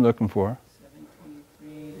not what I'm looking for.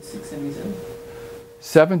 723 to 677.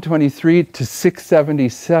 723 to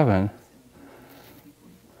 677.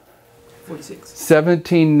 46.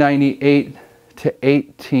 1798 to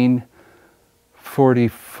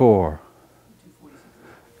 1844.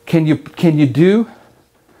 Can you do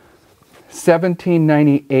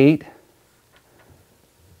 1798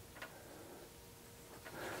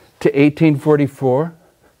 to 1844?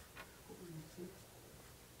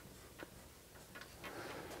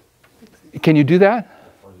 Can you do that?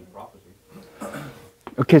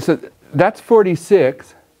 Okay, so that's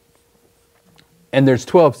 46, and there's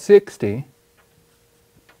 1260.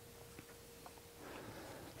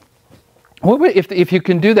 What would, if you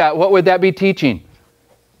can do that, what would that be teaching?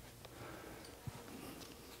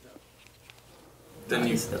 Then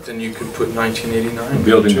you could put 1989.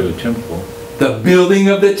 Building of the temple. The building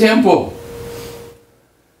of the temple.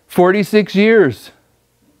 46 years.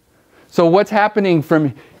 So what's happening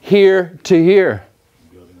from here to here?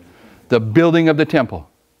 The building of the temple.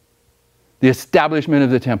 The establishment of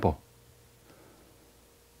the temple.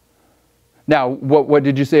 Now, what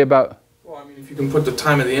did you say about... Well, I mean, if you can put the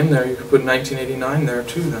time of the end there, you could put 1989 there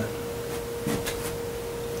too then.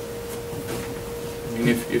 I mean,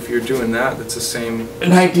 if you're doing that, that's the same...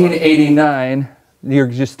 1989, you're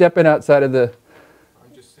just stepping outside of the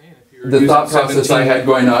I'm just saying, if you're the thought process I had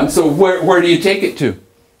going on. So where do you take it to?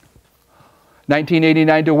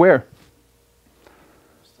 1989 to where?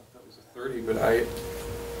 I thought that was a 30, but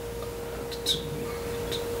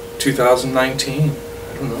 2019.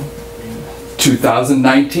 I don't know. I mean,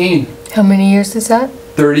 2019. How many years is that?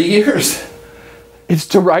 30 years. It's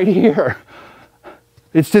to right here.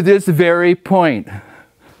 It's to this very point.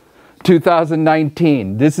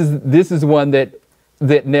 2019. This is one that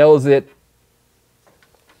nails it.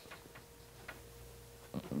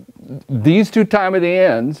 These two time of the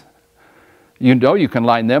ends, you know, you can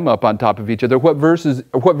line them up on top of each other. What verse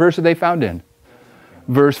are they found in?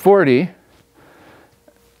 Verse 40.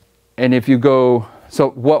 And if you go, so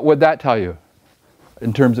what would that tell you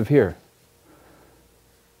in terms of here?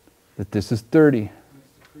 That this is 30.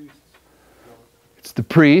 It's the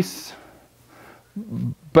priests.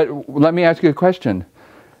 But let me ask you a question.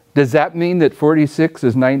 Does that mean that 46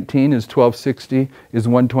 is 19, is 1260, is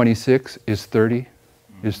 126, is 30,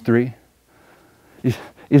 is 3?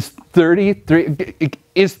 Is 33,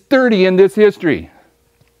 is 30 in this history?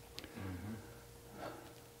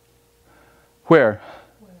 Where?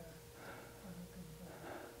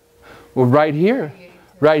 Well, right here.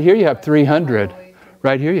 Right here you have 300.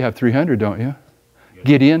 Right here you have 300, don't you?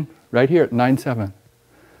 Gideon, right here at 9-7.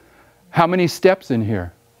 How many steps in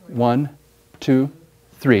here? 1, 2,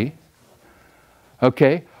 3.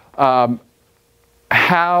 Okay. How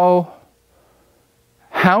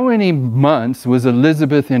many months was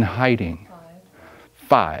Elizabeth in hiding?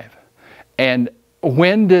 5. And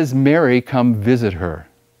when does Mary come visit her?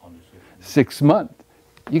 6 months.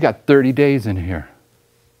 You got 30 days in here.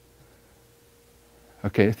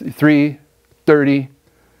 Okay, 3, 30,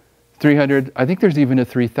 300. I think there's even a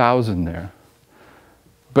 3,000 there.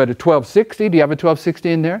 But a 1260, do you have a 1260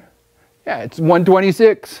 in there? Yeah, it's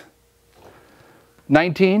 126.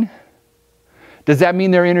 19. Does that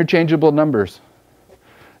mean they're interchangeable numbers?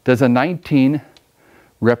 Does a 19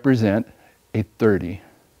 represent a 30?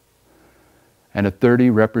 And a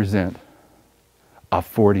 30 represent a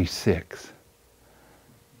 46?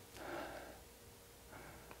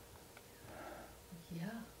 Yeah.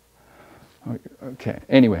 Okay,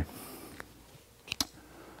 anyway.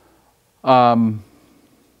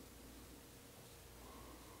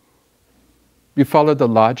 You follow the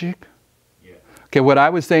logic? Yeah. Okay, what I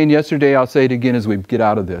was saying yesterday, I'll say it again as we get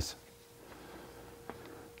out of this.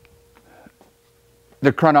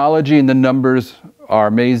 The chronology and the numbers are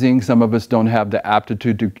amazing. Some of us don't have the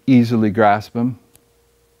aptitude to easily grasp them.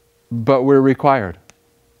 But we're required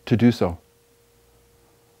to do so.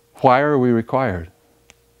 Why are we required?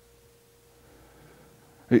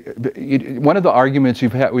 One of the arguments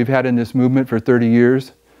we've had in this movement for 30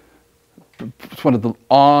 years, it's one of the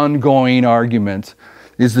ongoing arguments,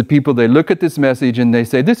 is the people, they look at this message and they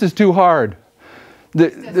say, this is too hard.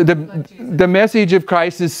 The message of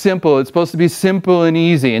Christ is simple. It's supposed to be simple and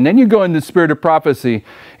easy. And then you go in the spirit of prophecy,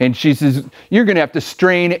 and she says, you're going to have to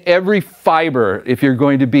strain every fiber if you're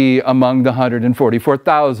going to be among the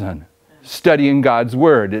 144,000 studying God's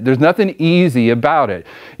Word. There's nothing easy about it.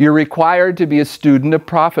 You're required to be a student of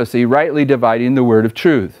prophecy, rightly dividing the word of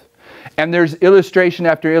truth. And there's illustration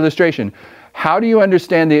after illustration. How do you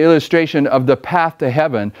understand the illustration of the path to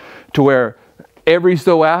heaven, to where every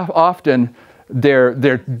so often they're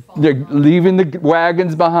leaving the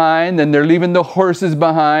wagons behind, and they're leaving the horses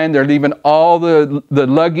behind, they're leaving all the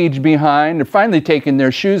luggage behind, they're finally taking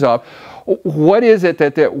their shoes off. What is it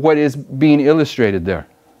what is being illustrated there?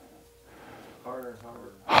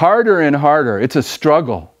 Harder and harder. It's a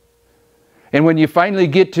struggle. And when you finally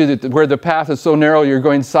get to where the path is so narrow, you're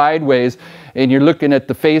going sideways, and you're looking at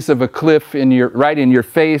the face of a cliff right in your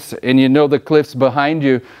face, and you know the cliff's behind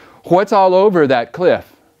you. What's all over that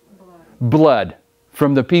cliff? Blood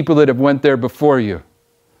from the people that have went there before you.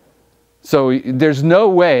 So there's no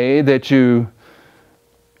way that you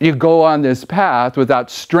go on this path without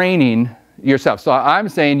straining yourself. So I'm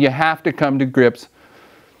saying you have to come to grips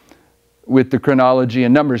with the chronology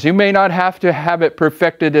and numbers. You may not have to have it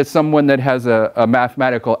perfected as someone that has a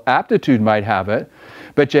mathematical aptitude might have it,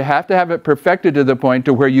 but you have to have it perfected to the point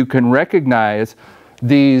to where you can recognize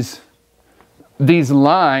these these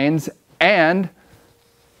lines and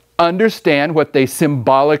understand what they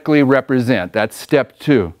symbolically represent. That's step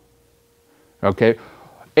 2. Okay?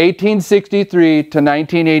 1863 to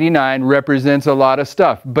 1989 represents a lot of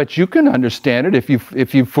stuff, but you can understand it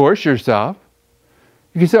if you force yourself.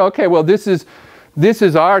 You can say, okay, well, this is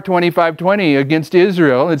our 25-20 against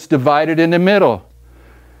Israel. It's divided in the middle.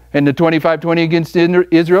 And the 25-20 against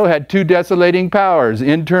Israel had 2 desolating powers,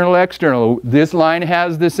 internal, external. This line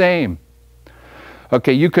has the same.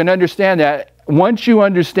 Okay, you can understand that. Once you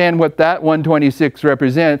understand what that 126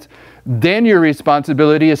 represents, then your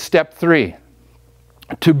responsibility is step 3.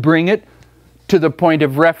 To bring it to the point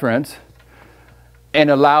of reference and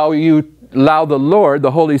allow the Lord,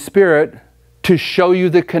 the Holy Spirit, to show you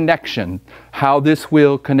the connection. How this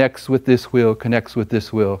will connects with this will, connects with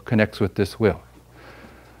this will, connects with this will.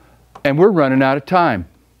 And we're running out of time.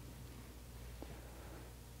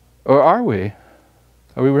 Or are we?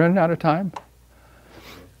 Are we running out of time?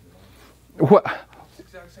 What? It's the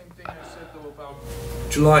exact same thing I said though about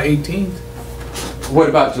July 18th. What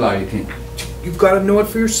about July 18th? You've got to know it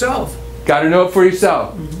for yourself. Got to know it for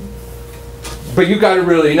yourself. Mm-hmm. But you got to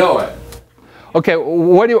really know it. Okay,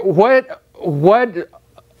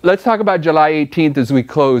 let's talk about July 18th as we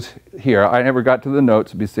close here. I never got to the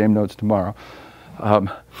notes. It'll be the same notes tomorrow.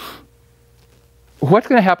 What's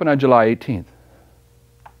going to happen on July 18th?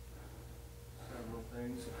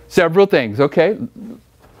 Several things, okay.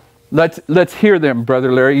 Let's hear them,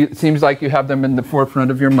 Brother Larry. It seems like you have them in the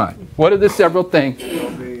forefront of your mind. What are the several things?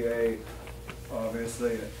 It'll be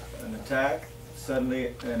obviously an attack,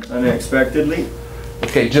 suddenly and unexpectedly.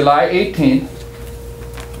 Okay, July 18th.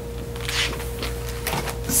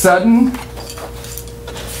 Sudden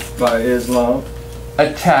by Islam.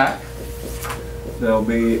 Attack. There'll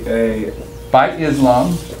be by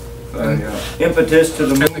Islam. Impetus to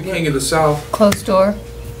the movement. And the King of the South. Closed door.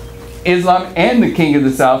 Islam and the King of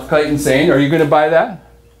the South, Clayton's saying. Are you going to buy that?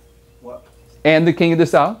 What? And the King of the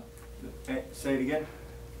South? Say it again.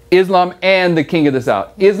 Islam and the King of the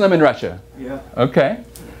South. Islam and Russia. Yeah. Okay.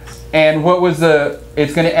 And what was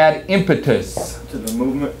it's going to add impetus. To the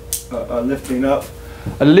movement, lifting up.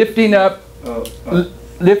 A lifting up.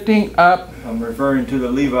 Lifting up. I'm referring to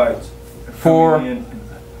the Levites. For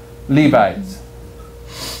Levites.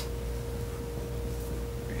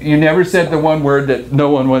 You never said the one word that no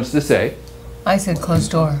one wants to say. I said closed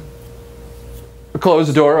door. A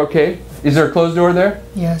closed door, okay. Is there a closed door there?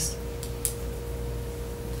 Yes.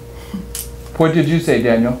 What did you say,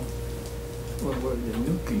 Daniel?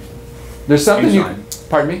 There's something you...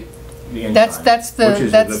 Pardon me? That's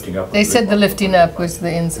lifting up. They said the lifting up was the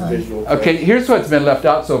ensign. Okay, here's what's been left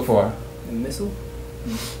out so far. A missile?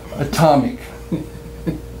 Atomic.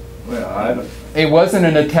 Well, it wasn't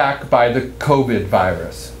an attack by the COVID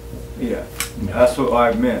virus. Yeah, that's what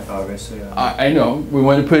I meant, obviously. I know. We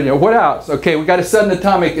want to put it in. What else? Okay, we got a sudden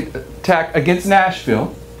atomic attack against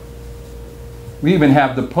Nashville. We even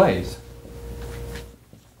have the place.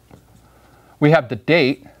 We have the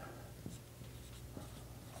date.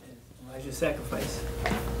 Elijah's sacrifice.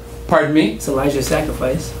 Pardon me? It's Elijah's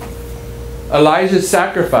sacrifice. Elijah's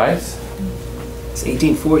sacrifice. It's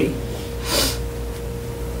 1840.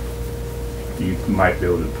 You might be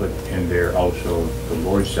able to put in there also the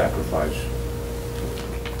Lord's sacrifice.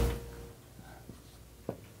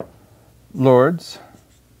 Lord's.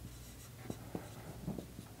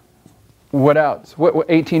 What else? What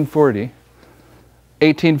 1840?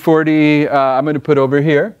 1840, I'm going to put over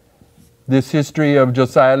here. This history of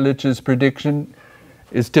Josiah Litch's prediction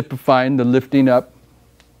is typifying the lifting up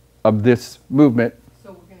of this movement.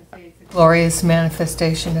 So we're going to say it's a glorious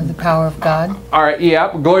manifestation of the power of God. All right,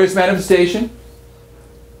 yeah, glorious manifestation.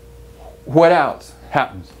 What else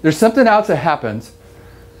happens? There's something else that happens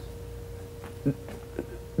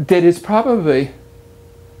that is probably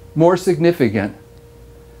more significant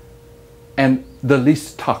and the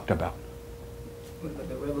least talked about. What about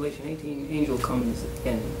the Revelation 18 angel comes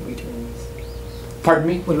and returns? Pardon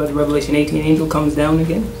me? What about the Revelation 18 angel comes down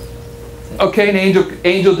again? Okay, an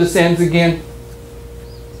angel descends again.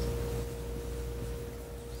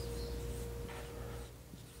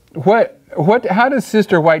 How does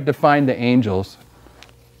Sister White define the angels?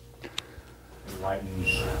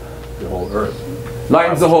 Lightens the whole earth.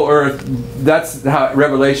 Lightens the whole earth. That's how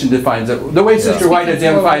Revelation defines it. The way Sister White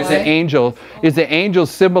identifies the angel is the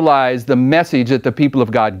angels symbolize the message that the people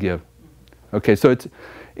of God give. Okay, so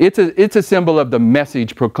it's a symbol of the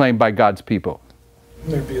message proclaimed by God's people.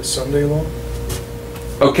 There'd be a Sunday law.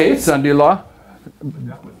 Okay, it's Sunday law.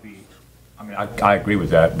 That would be, I mean, I agree with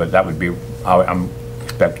that, but that would be, I'm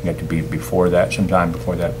expecting it to be before that, sometime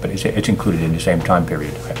before that, but it's included in the same time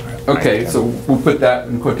period. Okay, so we'll put that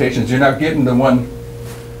in quotations. You're not getting the one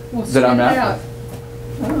that I'm after.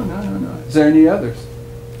 No. Is there any others?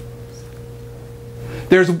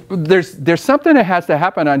 There's something that has to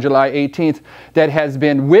happen on July 18th that has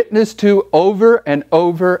been witnessed to over and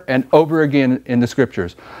over and over again in the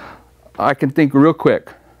scriptures. I can think real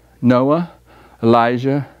quick. Noah,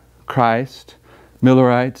 Elijah, Christ,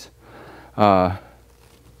 Millerites,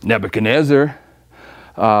 Nebuchadnezzar,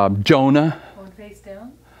 Jonah. Going face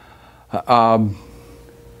down?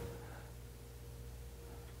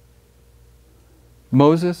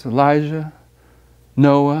 Moses, Elijah,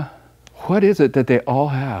 Noah. What is it that they all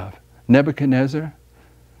have? Nebuchadnezzar?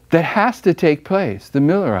 That has to take place, the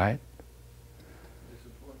Millerite.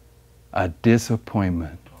 A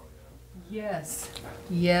disappointment. Yes.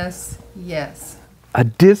 Yes. Yes. A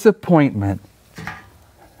disappointment.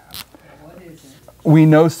 What is it? We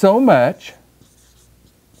know so much.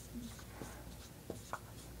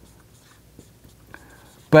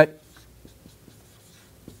 But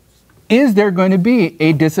is there going to be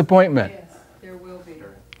a disappointment? Yes, there will be.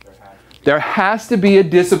 There has to be a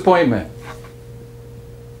disappointment.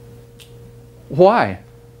 Why?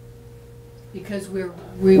 Because we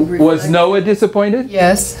Was Noah disappointed?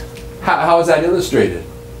 Yes, How is that illustrated?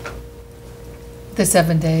 the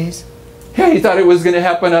 7 days. Yeah, he thought it was going to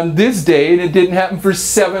happen on this day, and it didn't happen for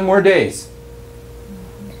 7 more days.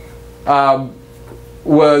 Were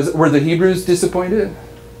the Hebrews disappointed?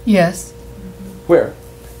 Yes, Where?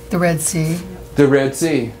 the Red Sea. The Red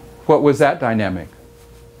Sea. What was that dynamic?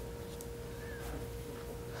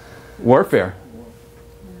 Warfare.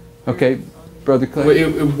 Okay, Brother Clay. Well,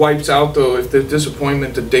 it wipes out, though, if the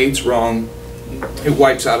disappointment, the date's wrong, it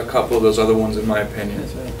wipes out a couple of those other ones, in my opinion.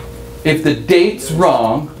 If the date's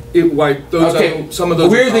wrong, It wiped those. okay, Some of those.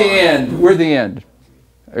 we're are the gone. end. We're the end.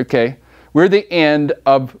 Okay, we're the end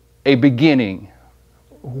of a beginning.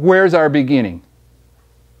 Where's our beginning?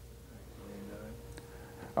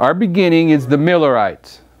 Our beginning is the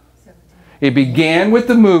Millerites. It began with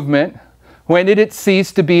the movement. When did it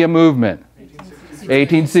cease to be a movement?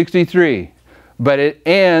 1863. But it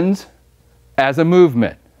ends as a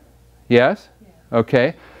movement. Yes?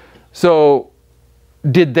 Okay. So,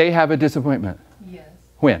 did they have a disappointment? Yes.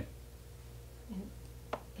 When?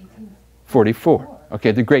 44.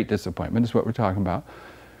 Okay, the great disappointment is what we're talking about.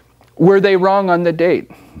 Were they wrong on the date?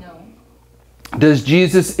 No. Does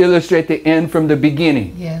Jesus illustrate the end from the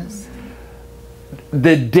beginning? Yes.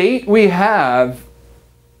 The date we have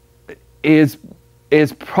is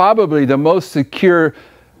probably the most secure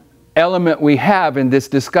element we have in this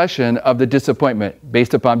discussion of the disappointment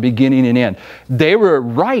based upon beginning and end. They were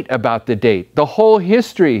right about the date. The whole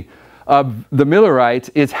history of the Millerites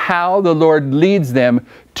is how the Lord leads them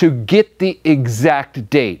to get the exact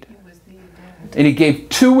date. And he gave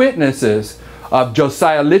 2 witnesses of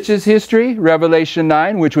Josiah Litch's history, Revelation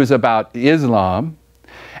 9, which was about Islam,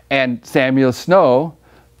 and Samuel Snow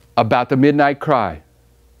about the midnight cry.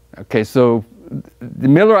 Okay, so the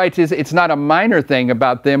Millerites, it's not a minor thing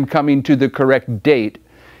about them coming to the correct date.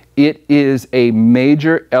 It is a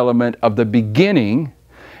major element of the beginning.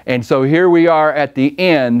 And so here we are at the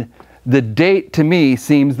end. The date to me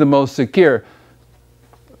seems the most secure.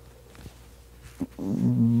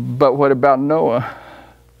 But what about Noah?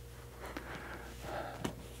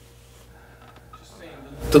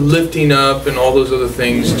 The lifting up and all those other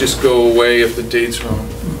things just go away if the date's wrong.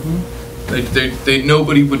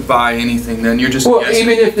 Nobody would buy anything then. You're just guessing.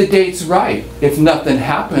 Even if the date's right, if nothing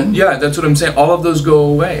happened. Yeah, that's what I'm saying. All of those go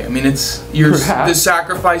away. I mean, the Perhaps.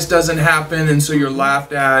 sacrifice doesn't happen, and so you're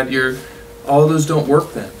laughed at. All of those don't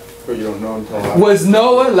work then. But you don't know until after. Was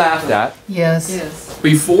Noah laughed at? Yes. Yes.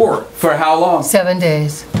 Before, For how long? 7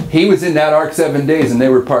 days. He was in that ark 7 days and they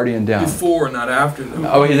were partying down. not after them.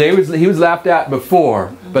 Oh, he was laughed at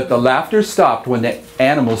before, but the laughter stopped when the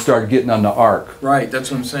animals started getting on the ark. Right,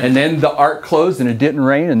 that's what I'm saying. And then the ark closed and it didn't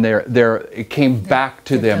rain and it came back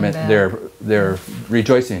to them come at back. their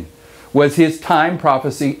rejoicing. Was his time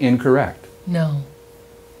prophecy incorrect? No.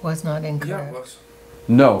 Was not yeah, incorrect. it was.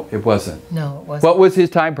 No, it wasn't. No, it wasn't. What was his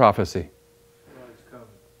time prophecy?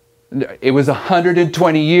 It was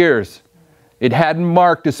 120 years. It hadn't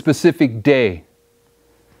marked a specific day.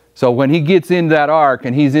 So when he gets in that ark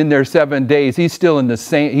and he's in there 7 days, he's still in the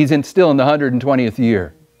 120th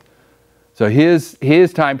year. So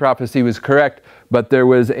his time prophecy was correct, but there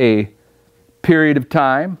was a period of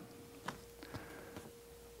time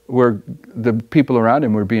where the people around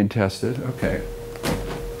him were being tested. Okay.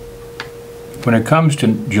 When it comes to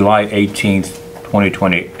July 18th,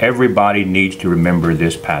 2020, everybody needs to remember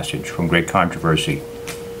this passage from Great Controversy.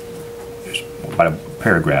 It's about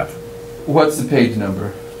paragraph. What's the page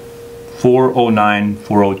number? 409,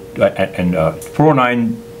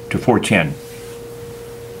 409 to 410.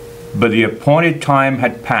 But the appointed time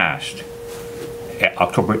had passed,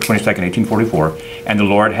 October 22nd, 1844, and the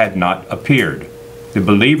Lord had not appeared. The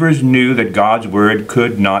believers knew that God's word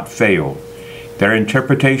could not fail. Their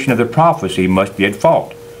interpretation of the prophecy must be at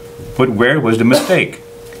fault. But where was the mistake?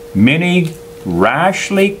 Many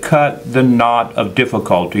rashly cut the knot of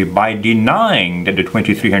difficulty by denying that the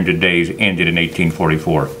 2300 days ended in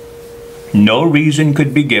 1844. No reason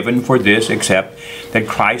could be given for this except that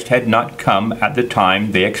Christ had not come at the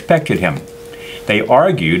time they expected him. They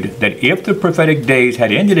argued that if the prophetic days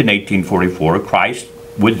had ended in 1844, Christ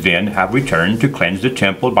would then have returned to cleanse the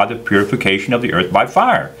temple by the purification of the earth by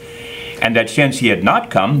fire, and that since he had not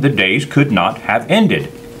come, the days could not have ended.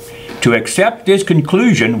 To accept this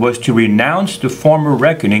conclusion was to renounce the former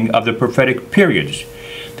reckoning of the prophetic periods.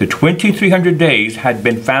 The 2300 days had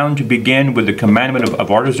been found to begin with the commandment of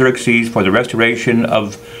Artaxerxes for the restoration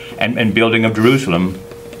of and building of Jerusalem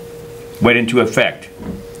went into effect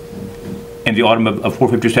in the autumn of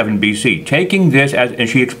 457 BC. Taking this as, and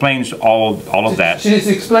she explains all of that. She's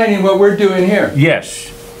explaining what we're doing here.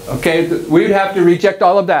 Yes. Okay, we would have to reject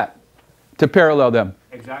all of that to parallel them.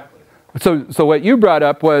 Exactly. So what you brought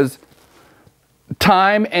up was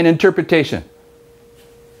time and interpretation.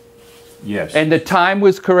 Yes. And the time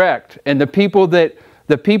was correct. And the people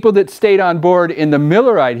that stayed on board in the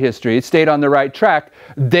Millerite history, stayed on the right track,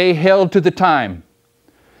 they held to the time.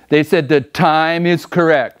 They said the time is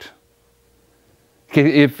correct.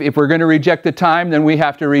 If we're going to reject the time, then we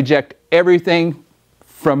have to reject everything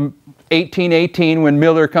from 1818 when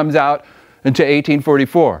Miller comes out into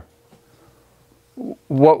 1844.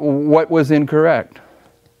 What was incorrect?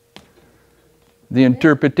 The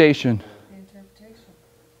interpretation.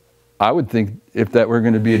 I would think if that were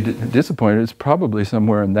going to be disappointed, it's probably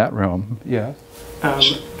somewhere in that realm. Yeah.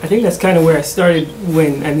 I think that's kind of where I started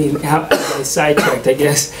when, how I sidetracked, I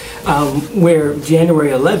guess, where January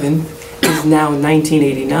 11th is now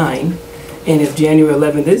 1989. And if January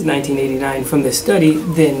 11th is 1989 from the study,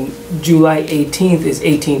 then July 18th is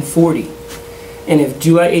 1840. And if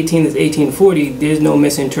July 18th is 1840, there's no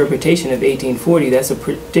misinterpretation of 1840. That's a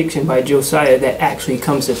prediction by Josiah that actually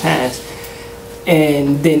comes to pass.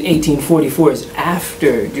 And then 1844 is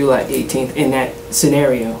after July 18th in that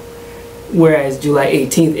scenario. Whereas July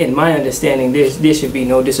 18th, in my understanding, there should be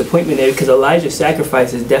no disappointment there because Elijah's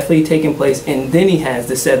sacrifice is definitely taking place, and then he has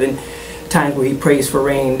the 7 times where he prays for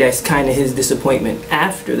rain. That's kind of his disappointment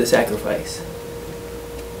after the sacrifice.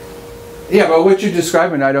 Yeah, but what you're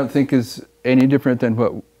describing I don't think is any different than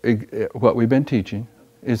what we've been teaching.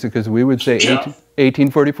 Is because we would say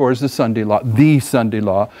 1844 is the Sunday law,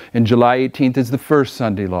 and July 18th is the first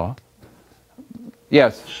Sunday law.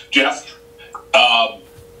 Yes? Jeff,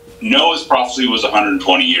 Noah's prophecy was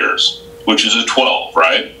 120 years, which is a 12,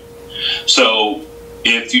 right? So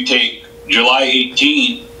if you take July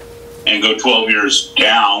 18 and go 12 years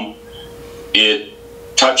down, it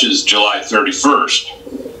touches July 31st.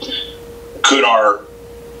 Could our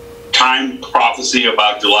time prophecy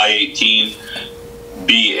about July 18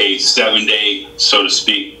 be a 7-day, so to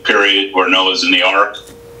speak, period where Noah's in the ark,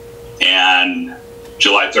 and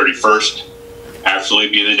July 31st actually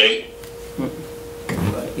be the date?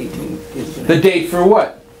 The date for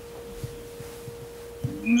what?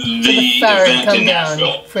 The event in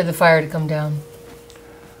Nashville. For the fire to come down.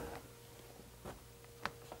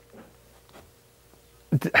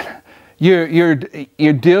 You're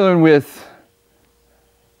dealing with.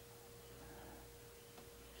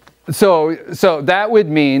 So that would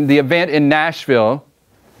mean the event in Nashville,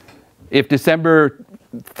 if December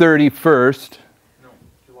 31st. No,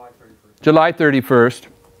 July 31st. July 31st.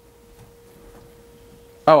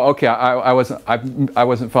 Oh, okay. I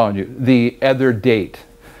wasn't following you. The other date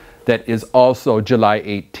that is also July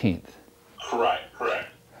 18th. Correct.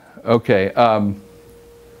 Okay.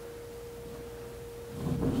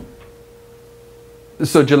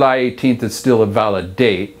 So July 18th is still a valid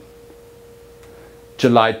date.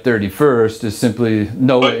 July 31st is simply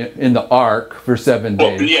Noah in the ark for 7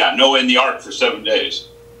 days. Well, yeah, Noah in the ark for 7 days.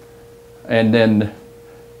 And then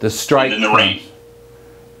the strike and then the rain.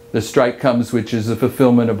 The strike comes, which is the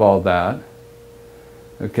fulfillment of all that.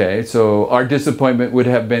 Okay, so our disappointment would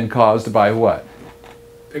have been caused by what?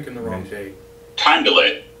 Picking the wrong date. Time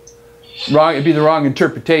delay. Wrong. It'd be the wrong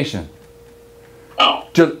interpretation. Oh.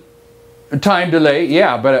 Time delay,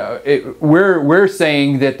 yeah, but we're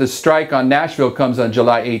saying that the strike on Nashville comes on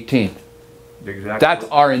July 18th. Exactly. That's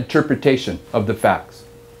our interpretation of the facts.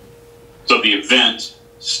 So the event,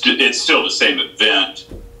 it's still the same event.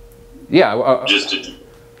 Yeah.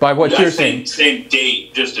 By what you're saying? Same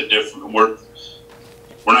date, just a different. We're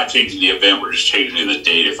not changing the event. We're just changing the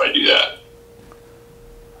date. If I do that,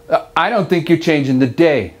 I don't think you're changing the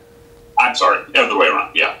day. I'm sorry, the other way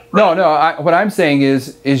around. Yeah. Right. No. What I'm saying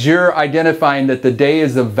is you're identifying that the day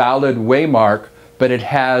is a valid waymark, but it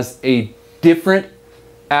has a different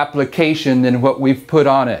application than what we've put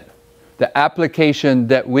on it. The application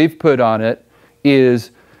that we've put on it is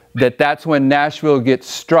that that's when Nashville gets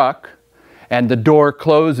struck and the door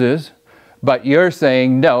closes. But you're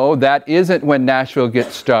saying, no, that isn't when Nashville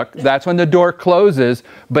gets struck. That's when the door closes,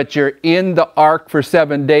 but you're in the ark for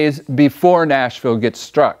 7 days before Nashville gets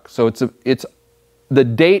struck. So the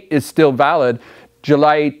date is still valid.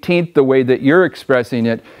 July 18th, the way that you're expressing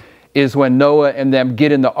it, is when Noah and them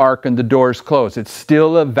get in the ark and the doors close. It's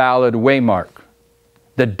still a valid waymark.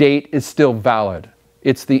 The date is still valid.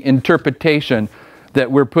 It's the interpretation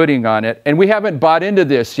that we're putting on it. And we haven't bought into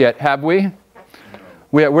this yet, have we?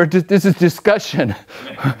 This is discussion.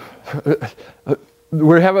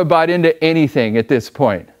 We haven't bought into anything at this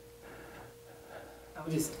point. I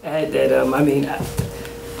would just add that,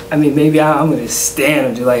 I mean, maybe I'm going to stand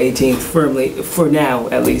on July 18th firmly, for now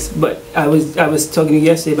at least. But I was talking to you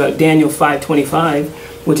yesterday about Daniel 5:25,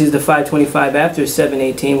 which is the 5:25 after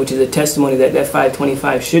 7:18, which is a testimony that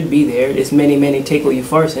 5:25 should be there. It's many, many tekel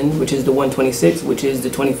upharsin, which is the 126, which is the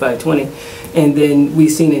 25:20. And then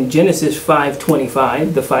we've seen in Genesis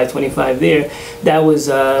 5:25, the 5:25 there, that was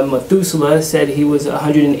Methuselah said he was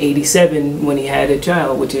 187 when he had a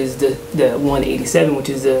child, which is the 187, which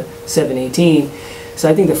is the 7:18. So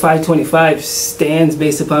I think the 5:25 stands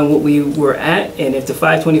based upon what we were at, and if the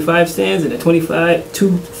 5:25 stands and the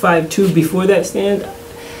 252 before that stands,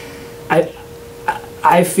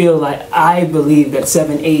 I feel like I believe that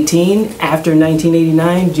 7:18 after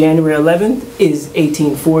 1989, January 11th, is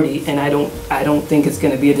 1840, and I don't think it's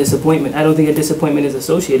going to be a disappointment. I don't think a disappointment is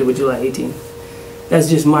associated with July 18th. That's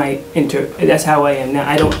just my that's how I am now.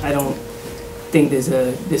 I don't think there's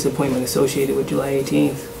a disappointment associated with July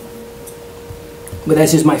 18th. But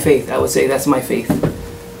that's just my faith. I would say that's my faith.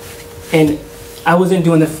 And I wasn't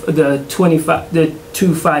doing the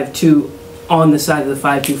 252 on the side of the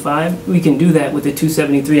 525. We can do that with the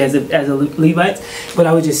 273 as a Levites. But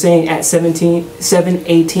I was just saying at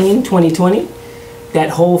 7/18/2020, that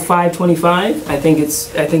whole 525, I think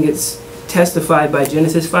it's testified by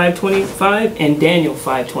Genesis 5:25 and Daniel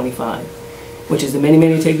 5:25, which is the many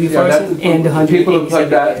tekel upharsin and the 100. People have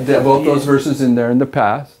put both those verses in there in the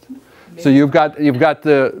past. So you've got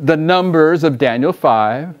the numbers of Daniel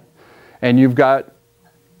 5, and you've got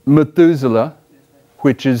Methuselah,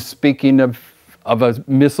 which is speaking of a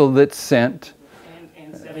missile that's sent.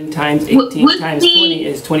 And 7 times 18 times 20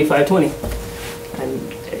 is 25:20.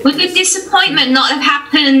 Would the disappointment not have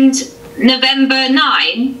happened November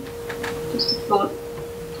 9?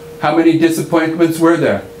 How many disappointments were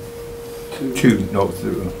there? Two. No,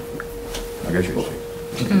 I guess you're saying.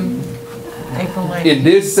 In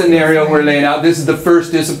this scenario we're laying out, this is the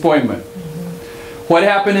first disappointment. What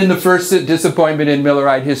happened in the first disappointment in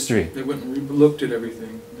Millerite history? They went and looked at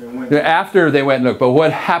everything. After they went and looked, but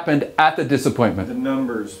what happened at the disappointment? The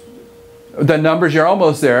numbers. The numbers, you're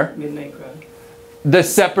almost there. Midnight crowd. The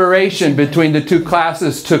separation between the two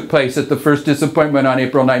classes took place at the first disappointment on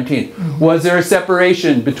April 19th. Was there a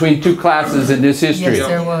separation between two classes in this history? Yes,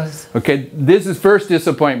 there was. Okay, this is first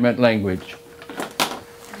disappointment language.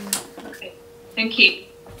 Thank you.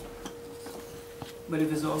 But if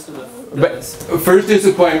it's also But first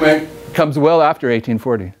disappointment comes well after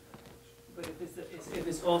 1840. But if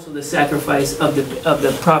it's also the sacrifice of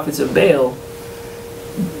the prophets of Baal,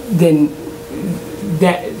 then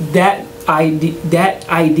that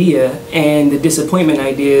idea and the disappointment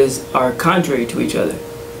ideas are contrary to each other.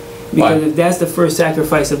 Because if that's the first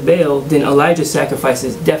sacrifice of Baal, then Elijah's sacrifice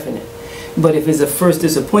is definite. But if it's a first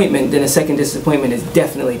disappointment, then a second disappointment is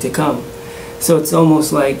definitely to come. So it's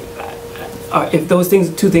almost like if those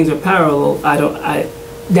two things are parallel, I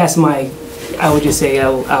would just say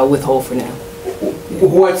I'll withhold for now.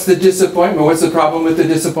 What's the disappointment? What's the problem with the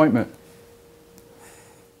disappointment?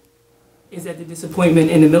 Is that the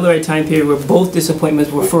disappointment in the Millerite time period where both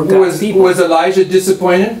disappointments were for God's people? Was Elijah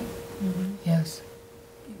disappointed? Yes.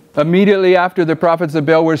 Immediately after the prophets of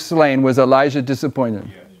Baal were slain, was Elijah disappointed?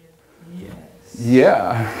 Yes.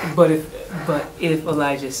 Yeah. But if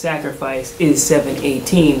Elijah's sacrifice is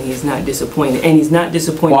 7:18, he's not disappointed. And he's not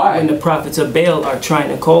disappointed when the prophets of Baal are trying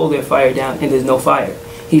to call their fire down and there's no fire.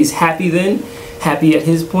 He's happy then, happy at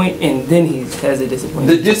his point, and then he has a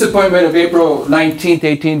disappointment. The disappointment of April 19th,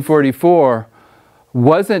 1844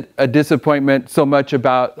 wasn't a disappointment so much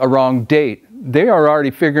about a wrong date. They are already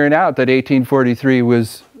figuring out that 1843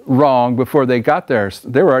 was wrong before they got there.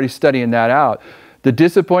 They were already studying that out. The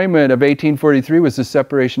disappointment of 1843 was the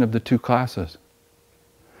separation of the two classes.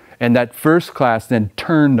 And that first class then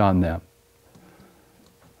turned on them.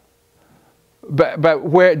 But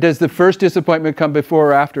where does the first disappointment come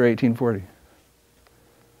before or after 1840?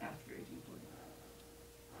 After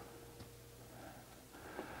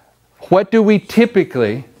 1840. What do we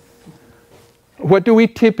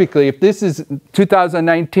typically, if this is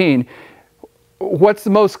 2019, what's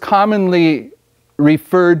the most commonly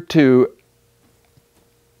referred to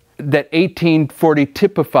that 1840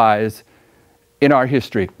 typifies in our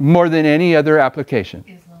history, more than any other application?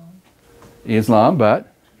 Islam, but?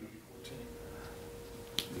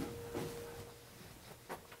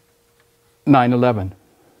 "9/11."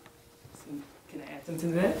 Can I add something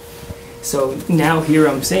to that? So now here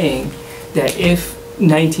I'm saying that if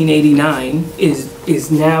 1989 is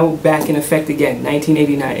now back in effect again,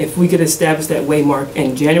 1989, if we could establish that waymark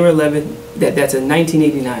and January 11th, that's a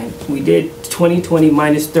 1989. We did 2020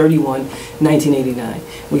 minus 31, 1989.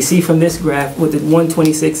 We see from this graph with the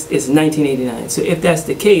 126 is 1989. So if that's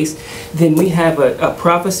the case, then we have a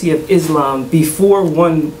prophecy of Islam before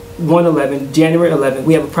 1/11, January 11th.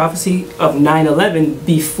 We have a prophecy of 9/11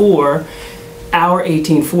 before our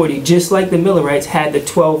 1840, just like the Millerites had the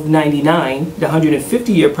 1299, the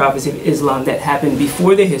 150-year prophecy of Islam that happened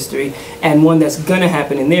before their history, and one that's going to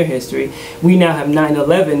happen in their history. We now have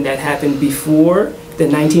 9/11 that happened before the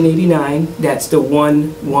 1989, that's the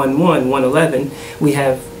 111. We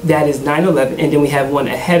have, that is 9/11, and then we have one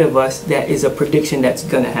ahead of us that is a prediction that's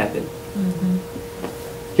going to happen.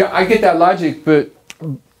 Yeah, I get that logic,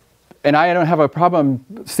 and I don't have a problem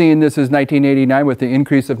seeing this as 1989 with the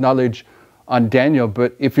increase of knowledge on Daniel,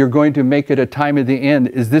 but if you're going to make it a time of the end,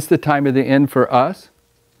 is this the time of the end for us?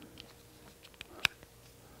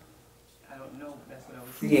 I don't know, that's what I was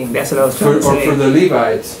saying. That's what I was trying to say. Or for the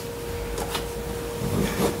Levites?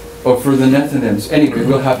 Or for the Nethinims? Anyway,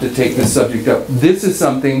 we'll have to take this subject up. This is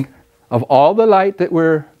something, of all the light that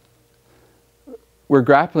we're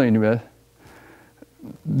grappling with,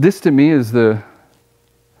 this to me is the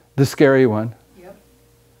scary one. Yep.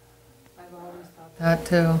 I've always thought that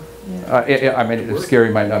too. Yeah. I mean,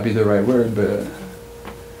 scary might not be the right word, but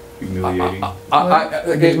Humiliating.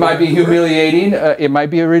 it might be humiliating. It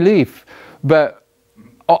might be a relief. But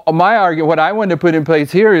my argument, what I want to put in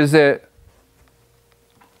place here is that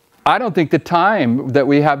I don't think the time that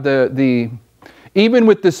we have even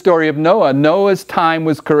with the story of Noah, Noah's time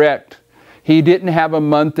was correct. He didn't have a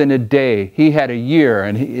month and a day. He had a year,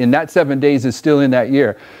 and that 7 days is still in that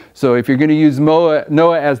year. So if you're going to use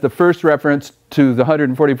Noah as the first reference to the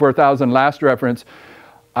 144,000 last reference,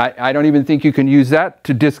 I don't even think you can use that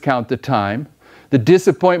to discount the time. The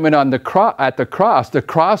disappointment on at the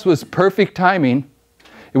cross was perfect timing.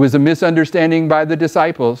 It was a misunderstanding by the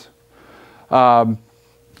disciples.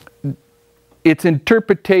 It's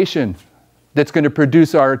interpretation that's going to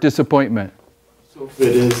produce our disappointment. So if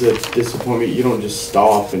it is a disappointment, you don't just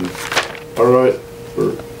stop and, all right,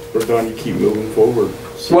 we're done, you keep moving forward.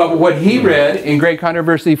 So, well, what he read in Great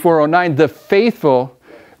Controversy 409, the faithful,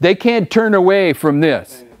 they can't turn away from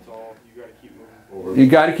this. You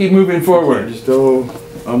got to keep moving forward. You can't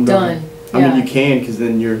just, I'm done. I mean, you can, because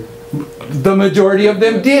then you're... The majority of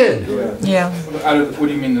them did. Yeah. What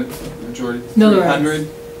do you mean the majority? No, 300?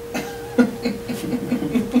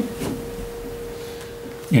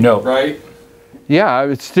 You know, Right? Yeah,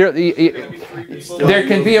 it's still, there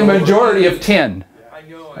can be a majority of 10. I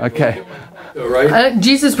know. Okay. Right?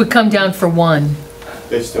 Jesus would come down for one.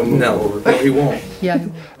 They still move forward. No, he won't. Yeah.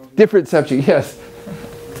 Different subject, yes.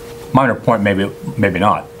 minor point, maybe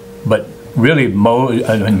not, but really,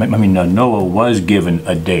 Noah was given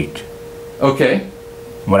a date. Okay.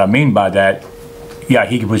 What I mean by that, yeah,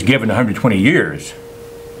 he was given 120 years,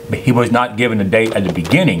 but he was not given a date at the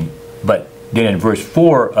beginning. But then in verse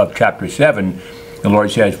 4 of chapter 7, the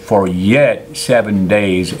Lord says, "For yet 7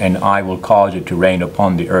 days, and I will cause it to rain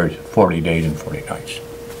upon the earth 40 days and 40 nights."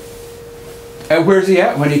 And where's he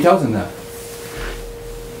at when he tells him that?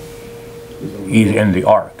 He's in the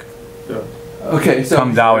ark. Okay, so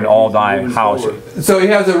Come thou in all thy house. So he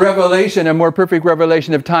has a revelation, a more perfect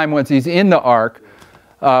revelation of time once he's in the ark.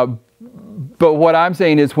 But what I'm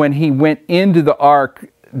saying is when he went into the ark,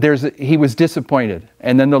 he was disappointed.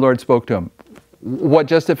 And then the Lord spoke to him. What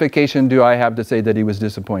justification do I have to say that he was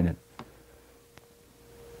disappointed?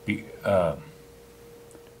 The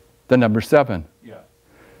number 7. Yeah.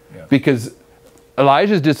 Because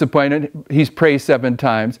Elijah's disappointed. He's praised 7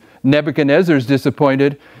 times. Nebuchadnezzar's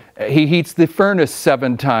disappointed. He heats the furnace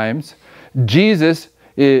 7 times. Jesus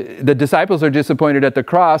The disciples are disappointed at the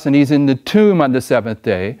cross, and he's in the tomb on the 7th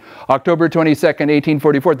day. October 22nd,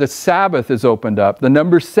 1844, the Sabbath is opened up. The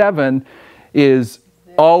number 7 is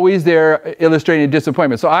always there, illustrating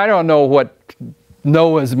disappointment. So I don't know what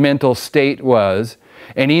Noah's mental state was.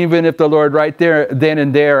 And even if the Lord right there, then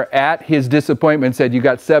and there, at his disappointment said, you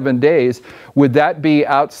got 7 days, would that be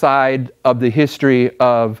outside of the history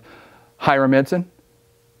of Hiram Edson?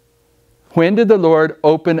 When did the Lord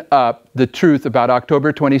open up the truth about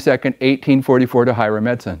October 22nd, 1844 to Hiram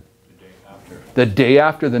Edson? The day after. The day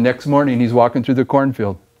after, the next morning, he's walking through the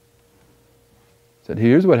cornfield. Said,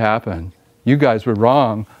 here's what happened. You guys were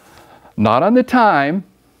wrong. Not on the time,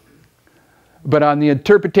 but on the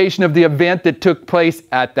interpretation of the event that took place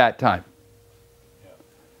at that time.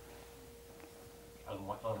 I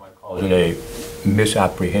might call it a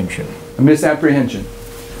misapprehension. A misapprehension.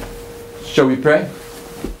 Shall we pray?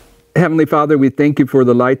 Heavenly Father, we thank you for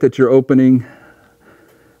the light that you're opening,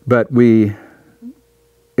 but we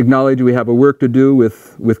acknowledge we have a work to do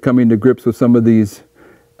with coming to grips with some of these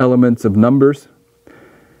elements of numbers.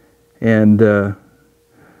 And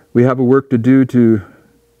we have a work to do to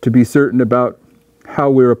be certain about how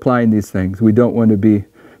we're applying these things. We don't want to be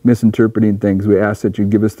misinterpreting things. We ask that you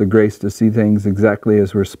give us the grace to see things exactly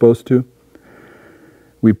as we're supposed to.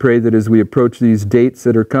 We pray that as we approach these dates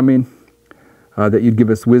that are coming, that you'd give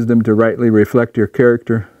us wisdom to rightly reflect your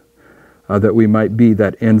character, that we might be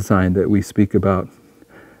that ensign that we speak about,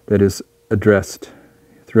 that is addressed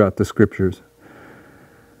throughout the Scriptures.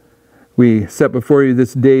 We set before you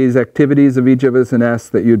this day's activities of each of us and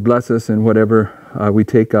ask that you'd bless us in whatever we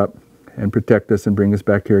take up and protect us and bring us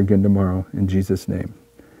back here again tomorrow. In Jesus' name,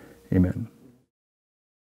 amen.